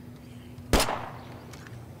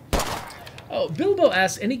Bilbo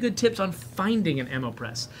asks, any good tips on finding an ammo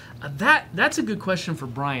press? That's a good question for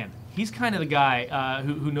Brian. He's kind of the guy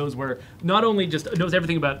who knows where, not only just knows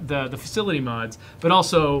everything about the facility mods, but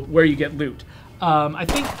also where you get loot. I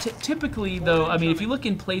think typically, though, I mean, if you look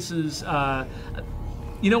in places,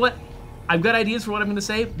 you know what? I've got ideas for what I'm going to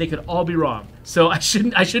say. They could all be wrong, so I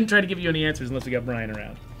shouldn't try to give you any answers unless we got Brian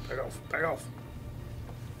around. Back off.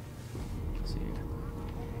 Let's see.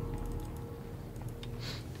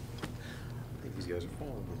 you guys are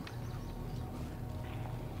following me.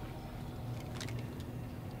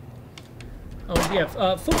 Oh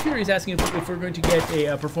yeah, Full Fury is asking if we're going to get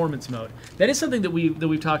a performance mode. That is something that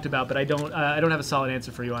we've talked about, but I don't have a solid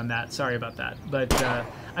answer for you on that. Sorry about that. But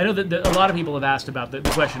I know that a lot of people have asked about the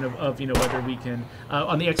question of whether we can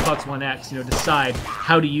on the Xbox One X decide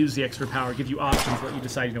how to use the extra power, give you options, let you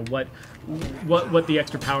decide what the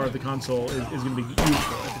extra power of the console is going to be used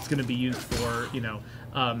for. If it's going to be used for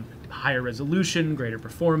higher resolution, greater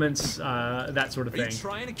performance, that sort of thing. Are you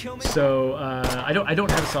trying to kill me? So I don't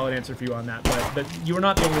have a solid answer for you on that, but you are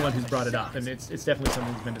not the only one who's brought it up, and it's definitely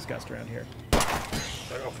something that's been discussed around here.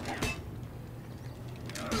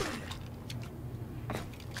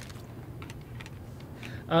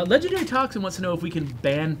 Legendary Toxin wants to know if we can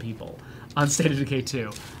ban people on State of Decay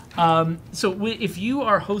 2. If you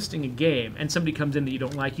are hosting a game and somebody comes in that you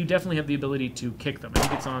don't like, you definitely have the ability to kick them. I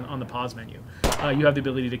think it's on the pause menu. You have the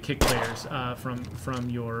ability to kick players from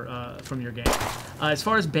your game. As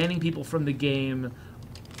far as banning people from the game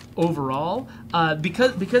overall,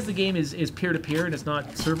 because the game is peer-to-peer and it's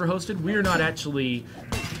not server hosted, we're not actually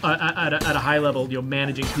at a high level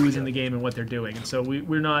managing who's in the game and what they're doing, and so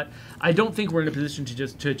we're not. I don't think we're in a position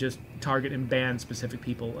to just target and ban specific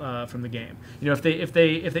people from the game. If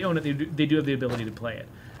they own it, they do have the ability to play it.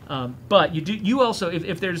 But you also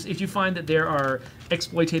if you find that there are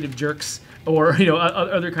exploitative jerks or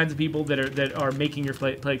other kinds of people that are making your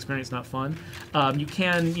play experience not fun, you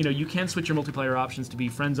can switch your multiplayer options to be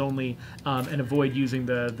friends only and avoid using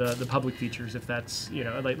the public features if that's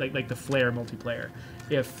like the Flare multiplayer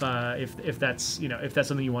if that's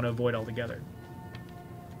something you want to avoid altogether.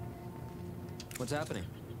 What's happening?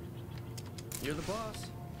 You're the boss.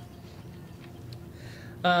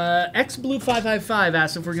 XBlue555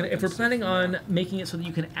 asks if we're planning on making it so that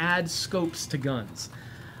you can add scopes to guns.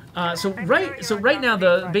 So right now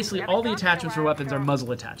basically all the attachments for weapons are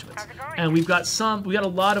muzzle attachments, and we've got a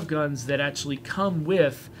lot of guns that actually come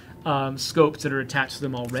with scopes that are attached to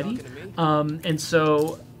them already, and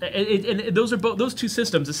so those are those two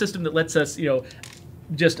systems. A system that lets us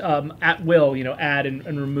just at will, add and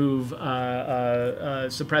remove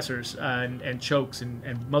suppressors and chokes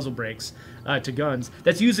and muzzle brakes to guns.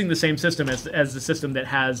 That's using the same system as the system that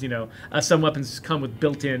has, some weapons come with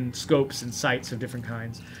built-in scopes and sights of different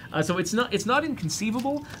kinds. So it's not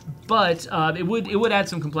inconceivable, but it would add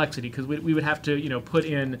some complexity because we would have to, put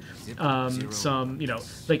in some,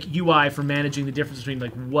 like UI for managing the difference between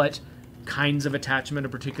like what kinds of attachment a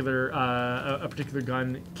particular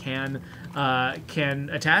gun can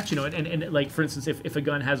attach, and like for instance, if a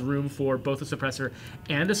gun has room for both a suppressor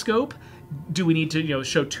and a scope, do we need to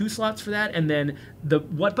show two slots for that, and then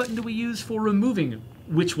what button do we use for removing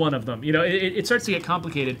which one of them? It starts to get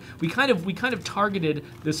complicated. We kind of targeted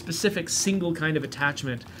the specific single kind of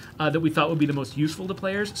attachment that we thought would be the most useful to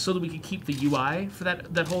players, so that we could keep the UI for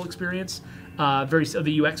that whole experience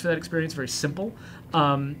the UX for that experience very simple,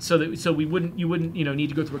 so you wouldn't need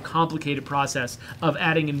to go through a complicated process of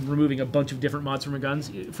adding and removing a bunch of different mods from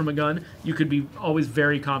a gun. You could be always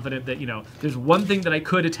very confident that there's one thing that I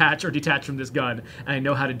could attach or detach from this gun, and I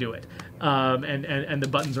know how to do it, and the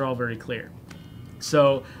buttons are all very clear.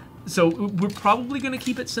 So we're probably going to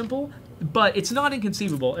keep it simple, but it's not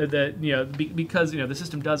inconceivable that because the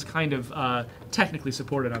system does kind of technically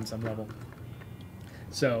support it on some level.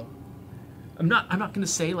 So I'm not going to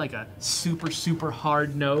say like a super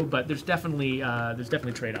hard no, but there's definitely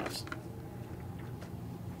trade-offs.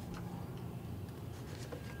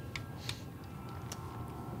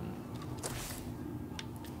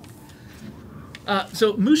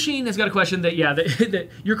 So Mushin has got a question that that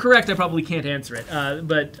you're correct. I probably can't answer it,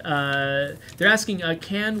 but they're asking,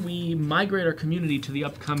 can we migrate our community to the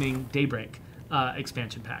upcoming Daybreak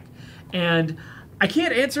expansion pack? And I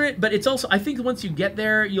can't answer it, but it's also, I think once you get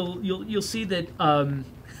there, you'll see that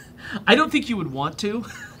I don't think you would want to,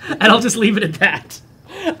 and I'll just leave it at that.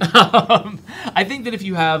 I think that if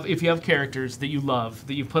you have characters that you love,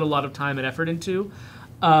 that you've put a lot of time and effort into,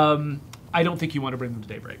 I don't think you want to bring them to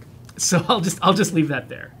Daybreak. So I'll just leave that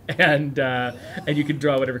there, and you can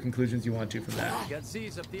draw whatever conclusions you want to from that. Got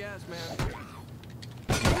C's up the ass, man.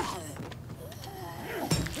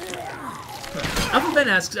 Alpha Ben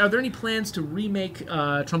asks, are there any plans to remake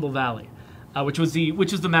Trumbull Valley, which was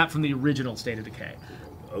the map from the original State of Decay?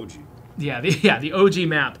 OG. Yeah, the OG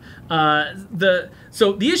map.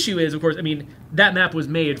 So the issue is, of course, I mean, that map was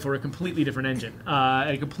made for a completely different engine, and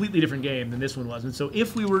a completely different game than this one was. And so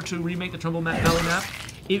if we were to remake the Trumbull Valley map,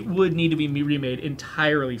 it would need to be remade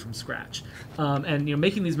entirely from scratch. And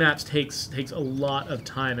making these maps takes a lot of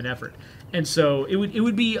time and effort. And so it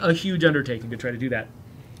would be a huge undertaking to try to do that.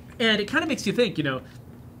 And it kind of makes you think,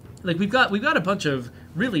 like we've got a bunch of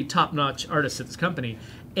really top-notch artists at this company,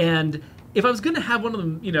 and if I was going to have one of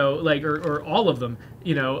them, you know, like or all of them,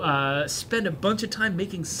 you know, spend a bunch of time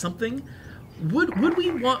making something, would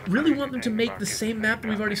we really want them to make the same map that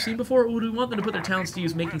we've already seen before, or would we want them to put their talents to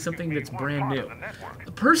use making something that's brand new?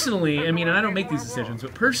 Personally, I mean, and I don't make these decisions,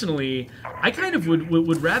 but personally, I kind of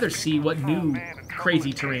would rather see what new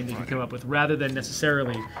crazy terrain they can come up with rather than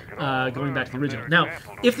necessarily going back to the original. Now,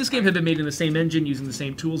 if this game had been made in the same engine, using the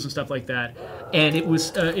same tools and stuff like that, and it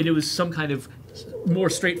was some kind of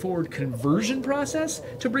more straightforward conversion process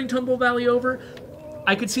to bring Tumble Valley over,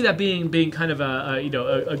 I could see that being kind of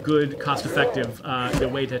a good, cost-effective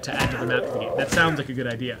way to add to the map of the game. That sounds like a good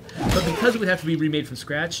idea. But because it would have to be remade from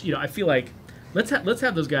scratch, you know, I feel like let's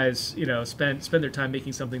have those guys, you know, spend their time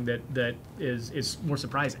making something that is more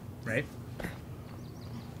surprising, right?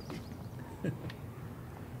 Let's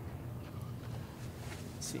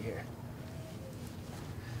see here.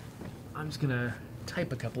 I'm just gonna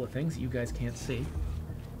type a couple of things that you guys can't see.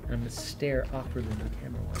 And I'm gonna stare awkwardly into the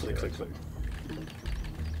camera. Click, click, click.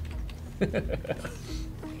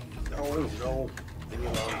 No, no. Leave me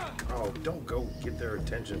alone. Oh, don't go get their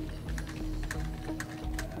attention.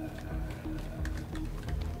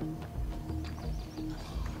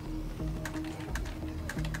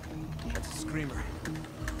 That's a screamer.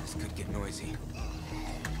 This could get noisy.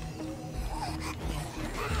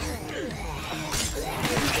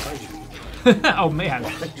 Oh man.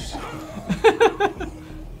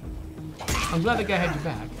 I'm glad the guy had your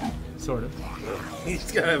back. Sort of.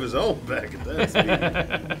 He's got to have his own back at that speed.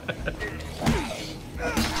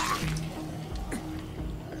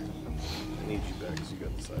 I need you back because you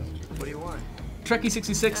got the silencer. What do you want?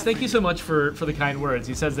 Trekkie66, thank you so much for the kind words.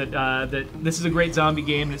 He says that that this is a great zombie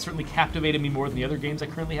game, and it certainly captivated me more than the other games I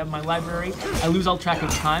currently have in my library. I lose all track of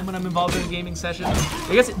time when I'm involved in a gaming session. I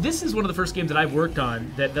guess this is one of the first games that I've worked on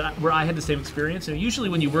where I had the same experience. And usually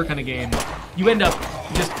when you work on a game, you end up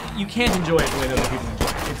you can't enjoy it the way that other people enjoy it.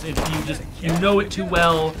 You know it too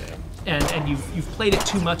well, and you've played it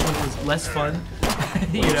too much when it was less fun.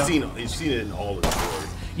 You've seen it in all its glory.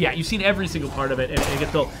 Yeah, you've seen every single part of it, and it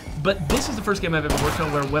gets built. But this is the first game I've ever worked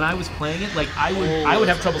on where when I was playing it, like I would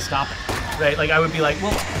have trouble stopping, right? Like I would be like,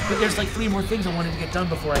 well, but there's like 3 more things I wanted to get done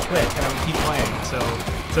before I quit, and I would keep playing. So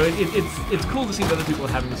it's cool to see that other people are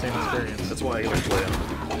having the same experience. That's why I don't play on.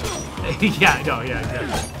 Yeah, no, yeah,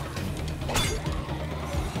 exactly.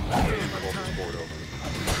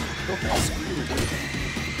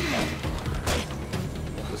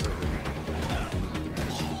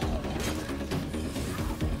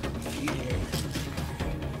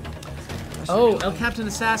 Oh, El Captain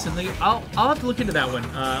Assassin. I'll have to look into that one.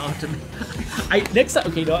 I'll have to. Next time.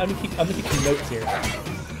 Okay, no, I'm gonna keep some notes here.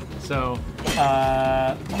 So,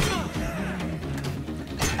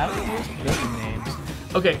 names.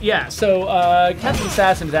 Okay, yeah. So, Captain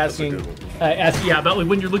Assassin is asking, about like,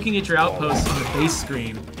 when you're looking at your outposts on the base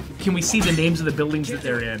screen, can we see the names of the buildings that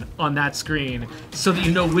they're in on that screen so that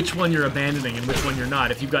you know which one you're abandoning and which one you're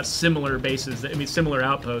not? If you've got similar bases, similar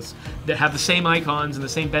outposts that have the same icons and the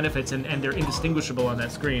same benefits and they're indistinguishable on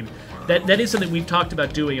that screen. That is something we've talked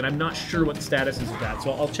about doing, and I'm not sure what the status is of that,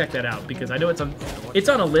 so I'll check that out because I know it's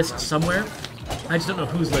on a list somewhere. I just don't know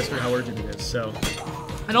whose list or how urgent it is. So.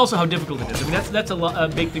 And also how difficult it is. I mean, that's a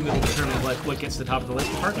big thing that will determine what gets to the top of the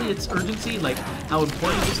list. Partly it's urgency, like how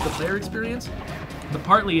important it is to the player experience. But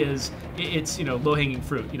partly is it's low-hanging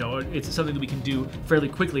fruit. It's something that we can do fairly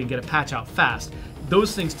quickly and get a patch out fast.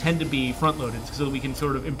 Those things tend to be front-loaded so that we can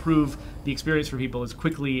sort of improve the experience for people as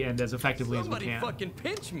quickly and as effectively as we can. Somebody fucking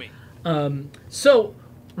pinch me. So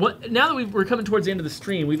now that we're coming towards the end of the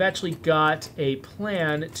stream, we've actually got a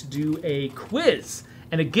plan to do a quiz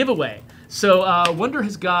and a giveaway. So Wonder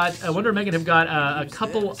and Megan have got a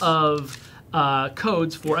couple of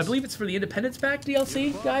codes for, I believe it's for the Independence Pack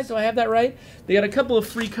DLC, guys. Do I have that right? They got a couple of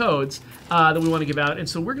free codes that we want to give out, and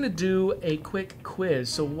so we're going to do a quick quiz.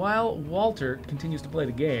 So while Walter continues to play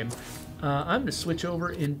the game, I'm going to switch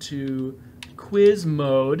over into quiz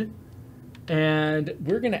mode, and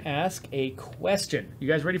we're going to ask a question. You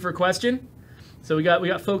guys ready for a question? So we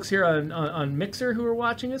got folks here on Mixer who are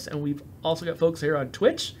watching us, and we've also got folks here on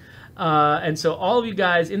Twitch. And so all of you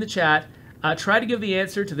guys in the chat, try to give the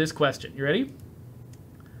answer to this question. You ready?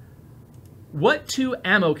 What 2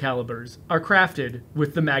 ammo calibers are crafted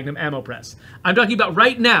with the Magnum ammo press? I'm talking about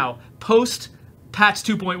right now, post patch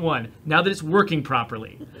 2.1, now that it's working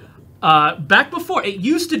properly. Back before, it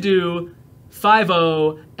used to do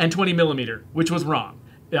 5.0 and 20 millimeter, which was wrong.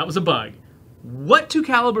 That was a bug. What 2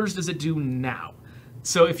 calibers does it do now?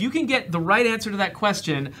 So if you can get the right answer to that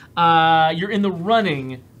question, you're in the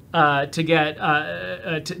running to get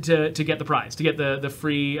to get the prize, to get the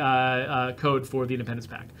free code for the Independence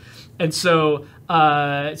Pack. And so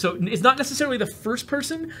it's not necessarily the first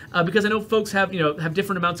person because I know folks have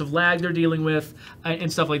different amounts of lag they're dealing with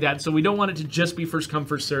and stuff like that. So we don't want it to just be first come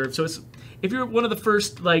first serve. So if you're one of the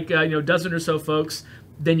first dozen or so folks,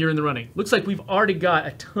 then you're in the running. Looks like we've already got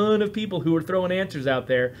a ton of people who are throwing answers out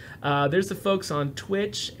there. There's the folks on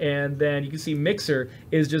Twitch, and then you can see Mixer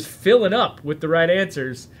is just filling up with the right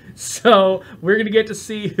answers. So we're gonna get to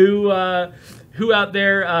see who out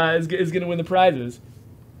there is gonna win the prizes.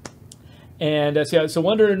 And so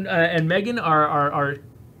Wonder and Megan are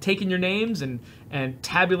taking your names and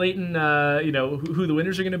tabulating who the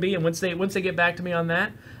winners are gonna be. And once they get back to me on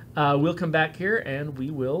that, we'll come back here and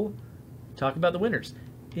we will talk about the winners.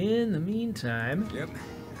 In the meantime,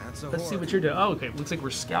 let's see what you're doing. Oh, okay. Looks like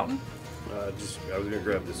we're scouting. I was gonna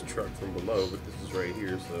grab this truck from below, but this is right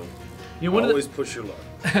here, so always push your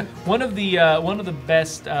luck. one of the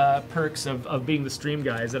best perks of being the stream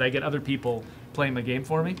guy is that I get other people playing my game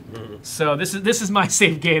for me. So this is my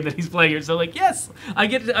safe game that he's playing here. So yes, I'm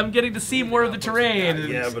getting to see more of the terrain.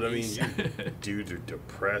 Yeah, but I mean, you dudes are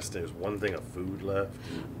depressed. There's one thing of food left.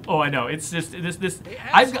 Oh, I know. It's just this.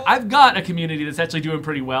 I've got a community that's actually doing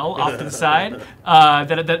pretty well off to the side.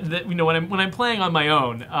 That when I'm playing on my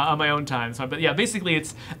own time. So, but yeah, basically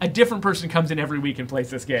it's a different person comes in every week and plays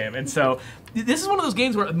this game, and so this is one of those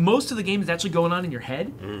games where most of the game is actually going on in your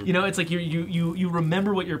head. It's like you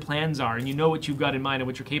remember what your plans are and you know what you've got in mind and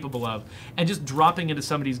what you're capable of, and just dropping into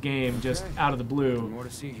somebody's game just out of the blue, More to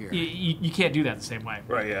see here. you can't do that the same way.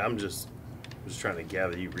 Right? Yeah, I'm just trying to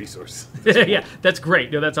gather you resources. Yeah, that's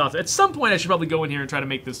great. No, that's awesome. At some point, I should probably go in here and try to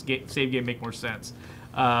make this save game make more sense.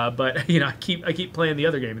 But I keep playing the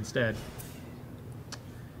other game instead.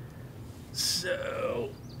 So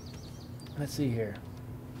let's see here.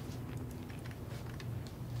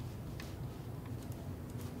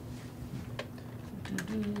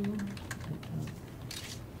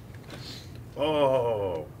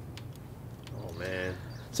 Oh man.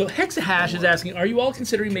 So Hexahash is asking, are you all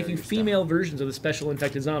considering making female versions of the special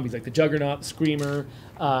infected zombies, like the Juggernaut, the Screamer,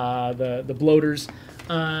 the Bloaters,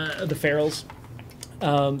 the Ferals?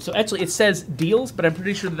 So actually, it says deals, but I'm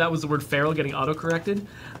pretty sure that was the word feral getting auto-corrected.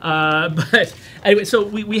 But anyway, so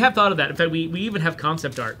we have thought of that. In fact, we even have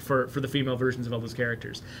concept art for the female versions of all those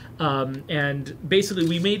characters. And basically,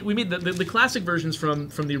 we made the classic versions from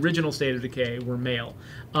the original State of Decay were male.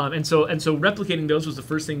 And so replicating those was the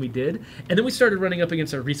first thing we did. And then we started running up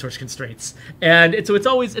against our resource constraints. And so it's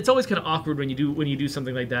always kind of awkward when you do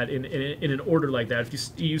something like that in an order like that.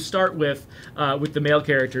 If you start with the male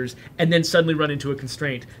characters and then suddenly run into a constraint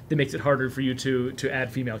that makes it harder for you to add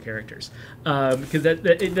female characters, because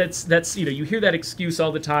that's you hear that excuse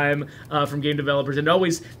all the time from game developers, and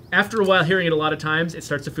always after a while hearing it a lot of times it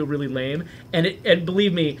starts to feel really lame, and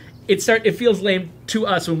believe me, it feels lame to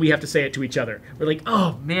us when we have to say it to each other. We're like,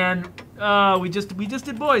 oh man, we just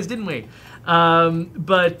did boys, didn't we?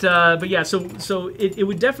 But yeah, so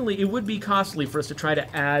it would be costly for us to try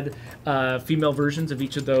to add female versions of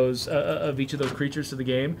each of those creatures to the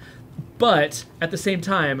game. But at the same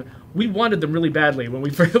time, we wanted them really badly when we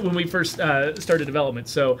first started development.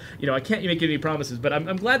 So I can't make any promises, but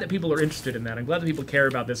I'm glad that people are interested in that. I'm glad that people care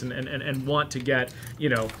about this and want to get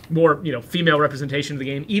more female representation of the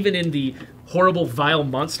game, even in the horrible vile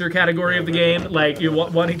monster category of the game. Like you're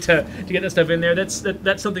wanting to get that stuff in there.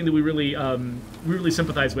 That's something that we really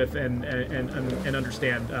sympathize with and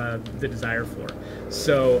understand the desire for.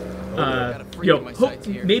 So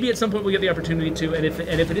maybe at some point we'll get the opportunity to, and if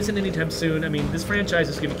it isn't anytime soon, I mean, this franchise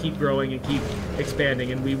is going to keep growing and keep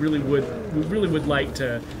expanding, and we really would like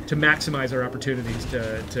to maximize our opportunities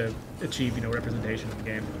to achieve representation of the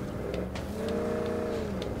game.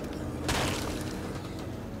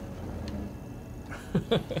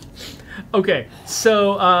 Okay,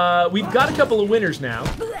 so we've got a couple of winners now.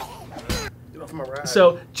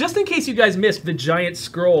 So, just in case you guys missed the giant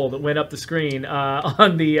scroll that went up the screen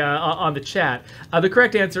on the chat, the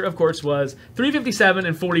correct answer, of course, was 357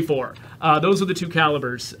 and 44. Those are the two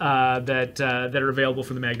calibers that are available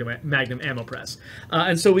from the Magnum Ammo Press.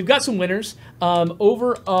 And so we've got some winners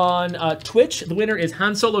over on Twitch. The winner is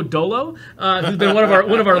Han Solo Dolo, who's been one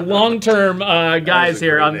of our long-term guys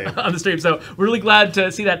here on the stream. So we're really glad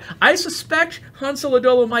to see that. I suspect Han Solo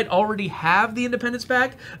Dolo might already have the Independence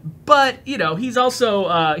Pack, but he's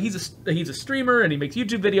also he's a streamer and he makes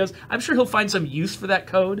YouTube videos. I'm sure he'll find some use for that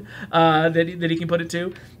code that he can put it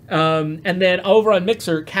to. And then over on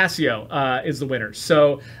Mixer, Cassio is the winner.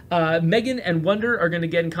 So Megan and Wonder are going to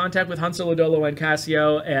get in contact with Hansel Adolo and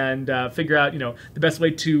Cassio and figure out, the best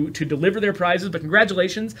way to deliver their prizes. But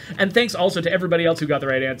congratulations, and thanks also to everybody else who got the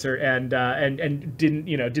right answer and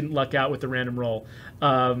didn't luck out with the random roll.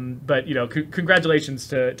 But congratulations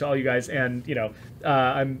to all you guys, and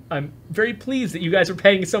I'm very pleased that you guys were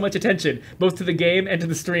paying so much attention both to the game and to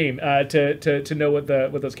the stream to know what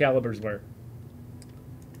those calibers were.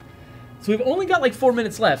 So we've only got like 4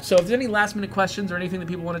 minutes left. So if there's any last minute questions or anything that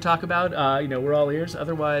people want to talk about, we're all ears.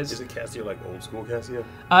 Otherwise, is it Cassio like old school Cassio?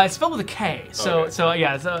 It's spelled with a K. So okay. So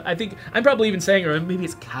I think I'm probably even saying, or maybe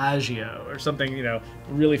it's Casio or something,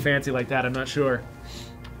 really fancy like that. I'm not sure.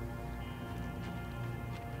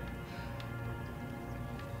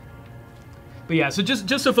 But yeah, so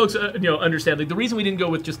just so folks understand, like the reason we didn't go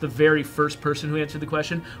with just the very first person who answered the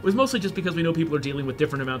question was mostly just because we know people are dealing with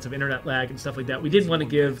different amounts of internet lag and stuff like that. We didn't want to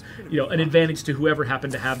give an advantage to whoever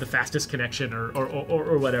happened to have the fastest connection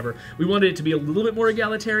or whatever. We wanted it to be a little bit more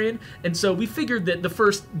egalitarian, and so we figured that the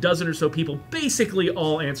first dozen or so people basically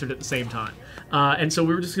all answered at the same time. And so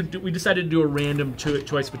we decided to do a random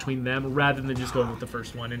choice between them rather than just going with the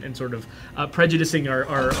first one and sort of prejudicing our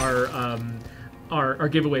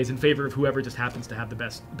giveaways in favor of whoever just happens to have the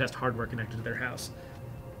best hardware connected to their house.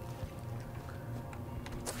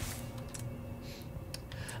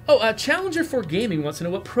 Oh, Challenger 4 Gaming wants to know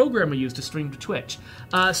what program we use to stream to Twitch.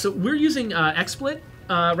 So we're using XSplit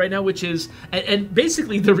right now, which is, and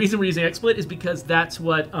basically the reason we're using XSplit is because that's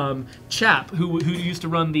what Chap, who used to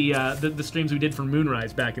run the streams we did for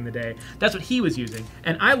Moonrise back in the day, that's what he was using,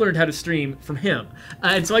 and I learned how to stream from him,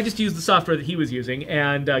 and so I just used the software that he was using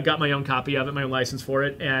and got my own copy of it, my own license for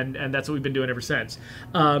it, and that's what we've been doing ever since.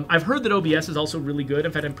 I've heard that OBS is also really good.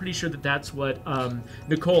 In fact, I'm pretty sure that that's what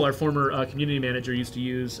Nicole, our former community manager, used to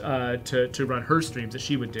use to run her streams that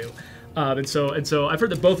she would do. And so I've heard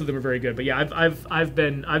that both of them are very good. But yeah, I've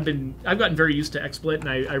gotten very used to XSplit, and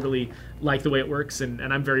I really like the way it works, and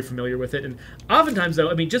I'm very familiar with it. And oftentimes, though,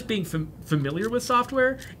 I mean, just being familiar with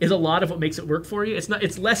software is a lot of what makes it work for you.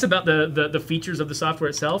 It's less about the features of the software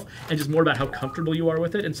itself, and just more about how comfortable you are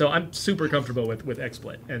with it. And so I'm super comfortable with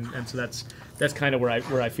XSplit, and so that's kind of where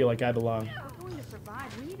I feel like I belong.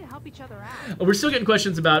 We need to help each other out. We're still getting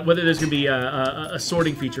questions about whether there's going to be a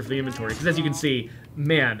sorting feature for the inventory, because as you can see,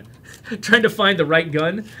 man, trying to find the right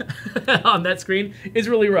gun on that screen is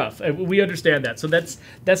really rough. We understand that, so that's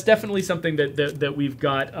definitely something that we've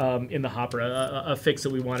got in the hopper, a fix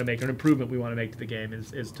that we want to make, an improvement we want to make to the game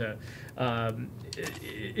is to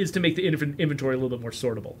make the inventory a little bit more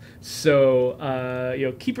sortable.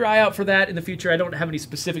 So keep your eye out for that in the future. I don't have any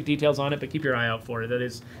specific details on it, but keep your eye out for it. That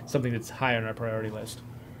is something that's high on our priority list.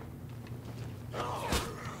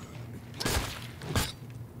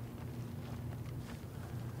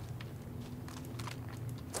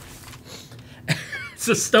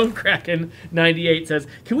 So Stonekraken98 says,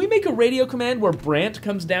 can we make a radio command where Brant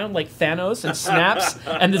comes down like Thanos and snaps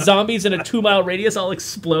and the zombies in a 2-mile radius all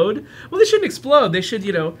explode? Well, they shouldn't explode. They should,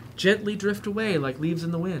 gently drift away like leaves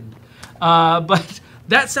in the wind. But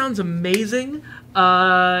that sounds amazing.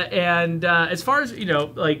 And as far as,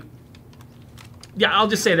 I'll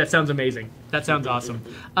just say that sounds amazing. That sounds awesome.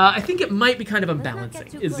 I think it might be kind of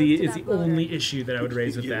unbalancing. Is the only issue that I would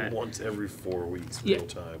raise with that. Once every 4 weeks, real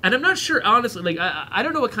time. And I'm not sure, honestly. I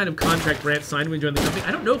don't know what kind of contract Brant signed when he joined the company.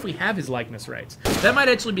 I don't know if we have his likeness rights. That might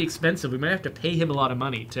actually be expensive. We might have to pay him a lot of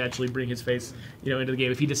money to actually bring his face, into the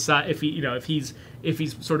game. If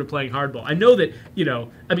he's sort of playing hardball. I know that,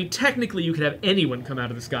 technically you could have anyone come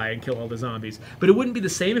out of the sky and kill all the zombies, but it wouldn't be the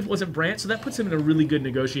same if it wasn't Brant. So that puts him in a really good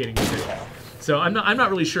negotiating position. So I'm not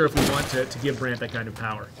really sure if we want to give Brant that kind of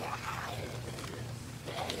power.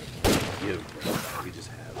 We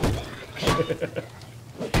just have it.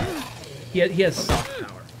 he has soft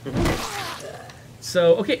power.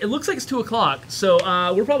 So okay, it looks like it's 2 o'clock. So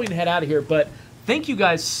we're probably gonna head out of here. But thank you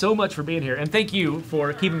guys so much for being here, and thank you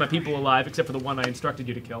for keeping my people alive, except for the one I instructed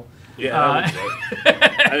you to kill. Yeah,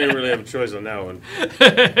 I didn't really have a choice on that one.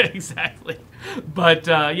 Exactly. But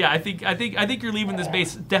I think you're leaving this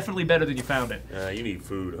base definitely better than you found it. You need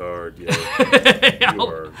food hard. Yeah.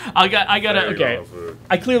 I gotta. Okay.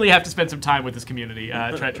 I clearly have to spend some time with this community,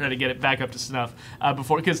 try to get it back up to snuff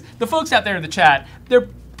before, because the folks out there in the chat, they're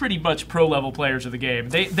pretty much pro-level players of the game.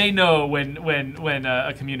 They know when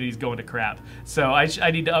a community's going to crap. So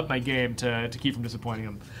I need to up my game to keep from disappointing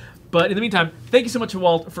them. But in the meantime, thank you so much,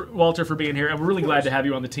 Walter, for being here. I'm really glad to have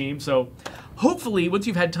you on the team. So hopefully, once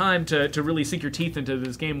you've had time to really sink your teeth into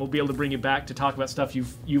this game, we'll be able to bring you back to talk about stuff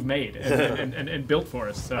you've made and built for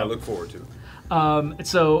us. So. I look forward to it.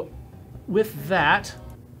 So, with that,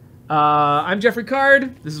 I'm Geoffrey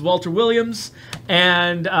Card. This is Walter Williams,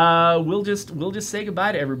 and we'll just say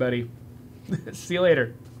goodbye to everybody. See you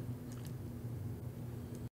later.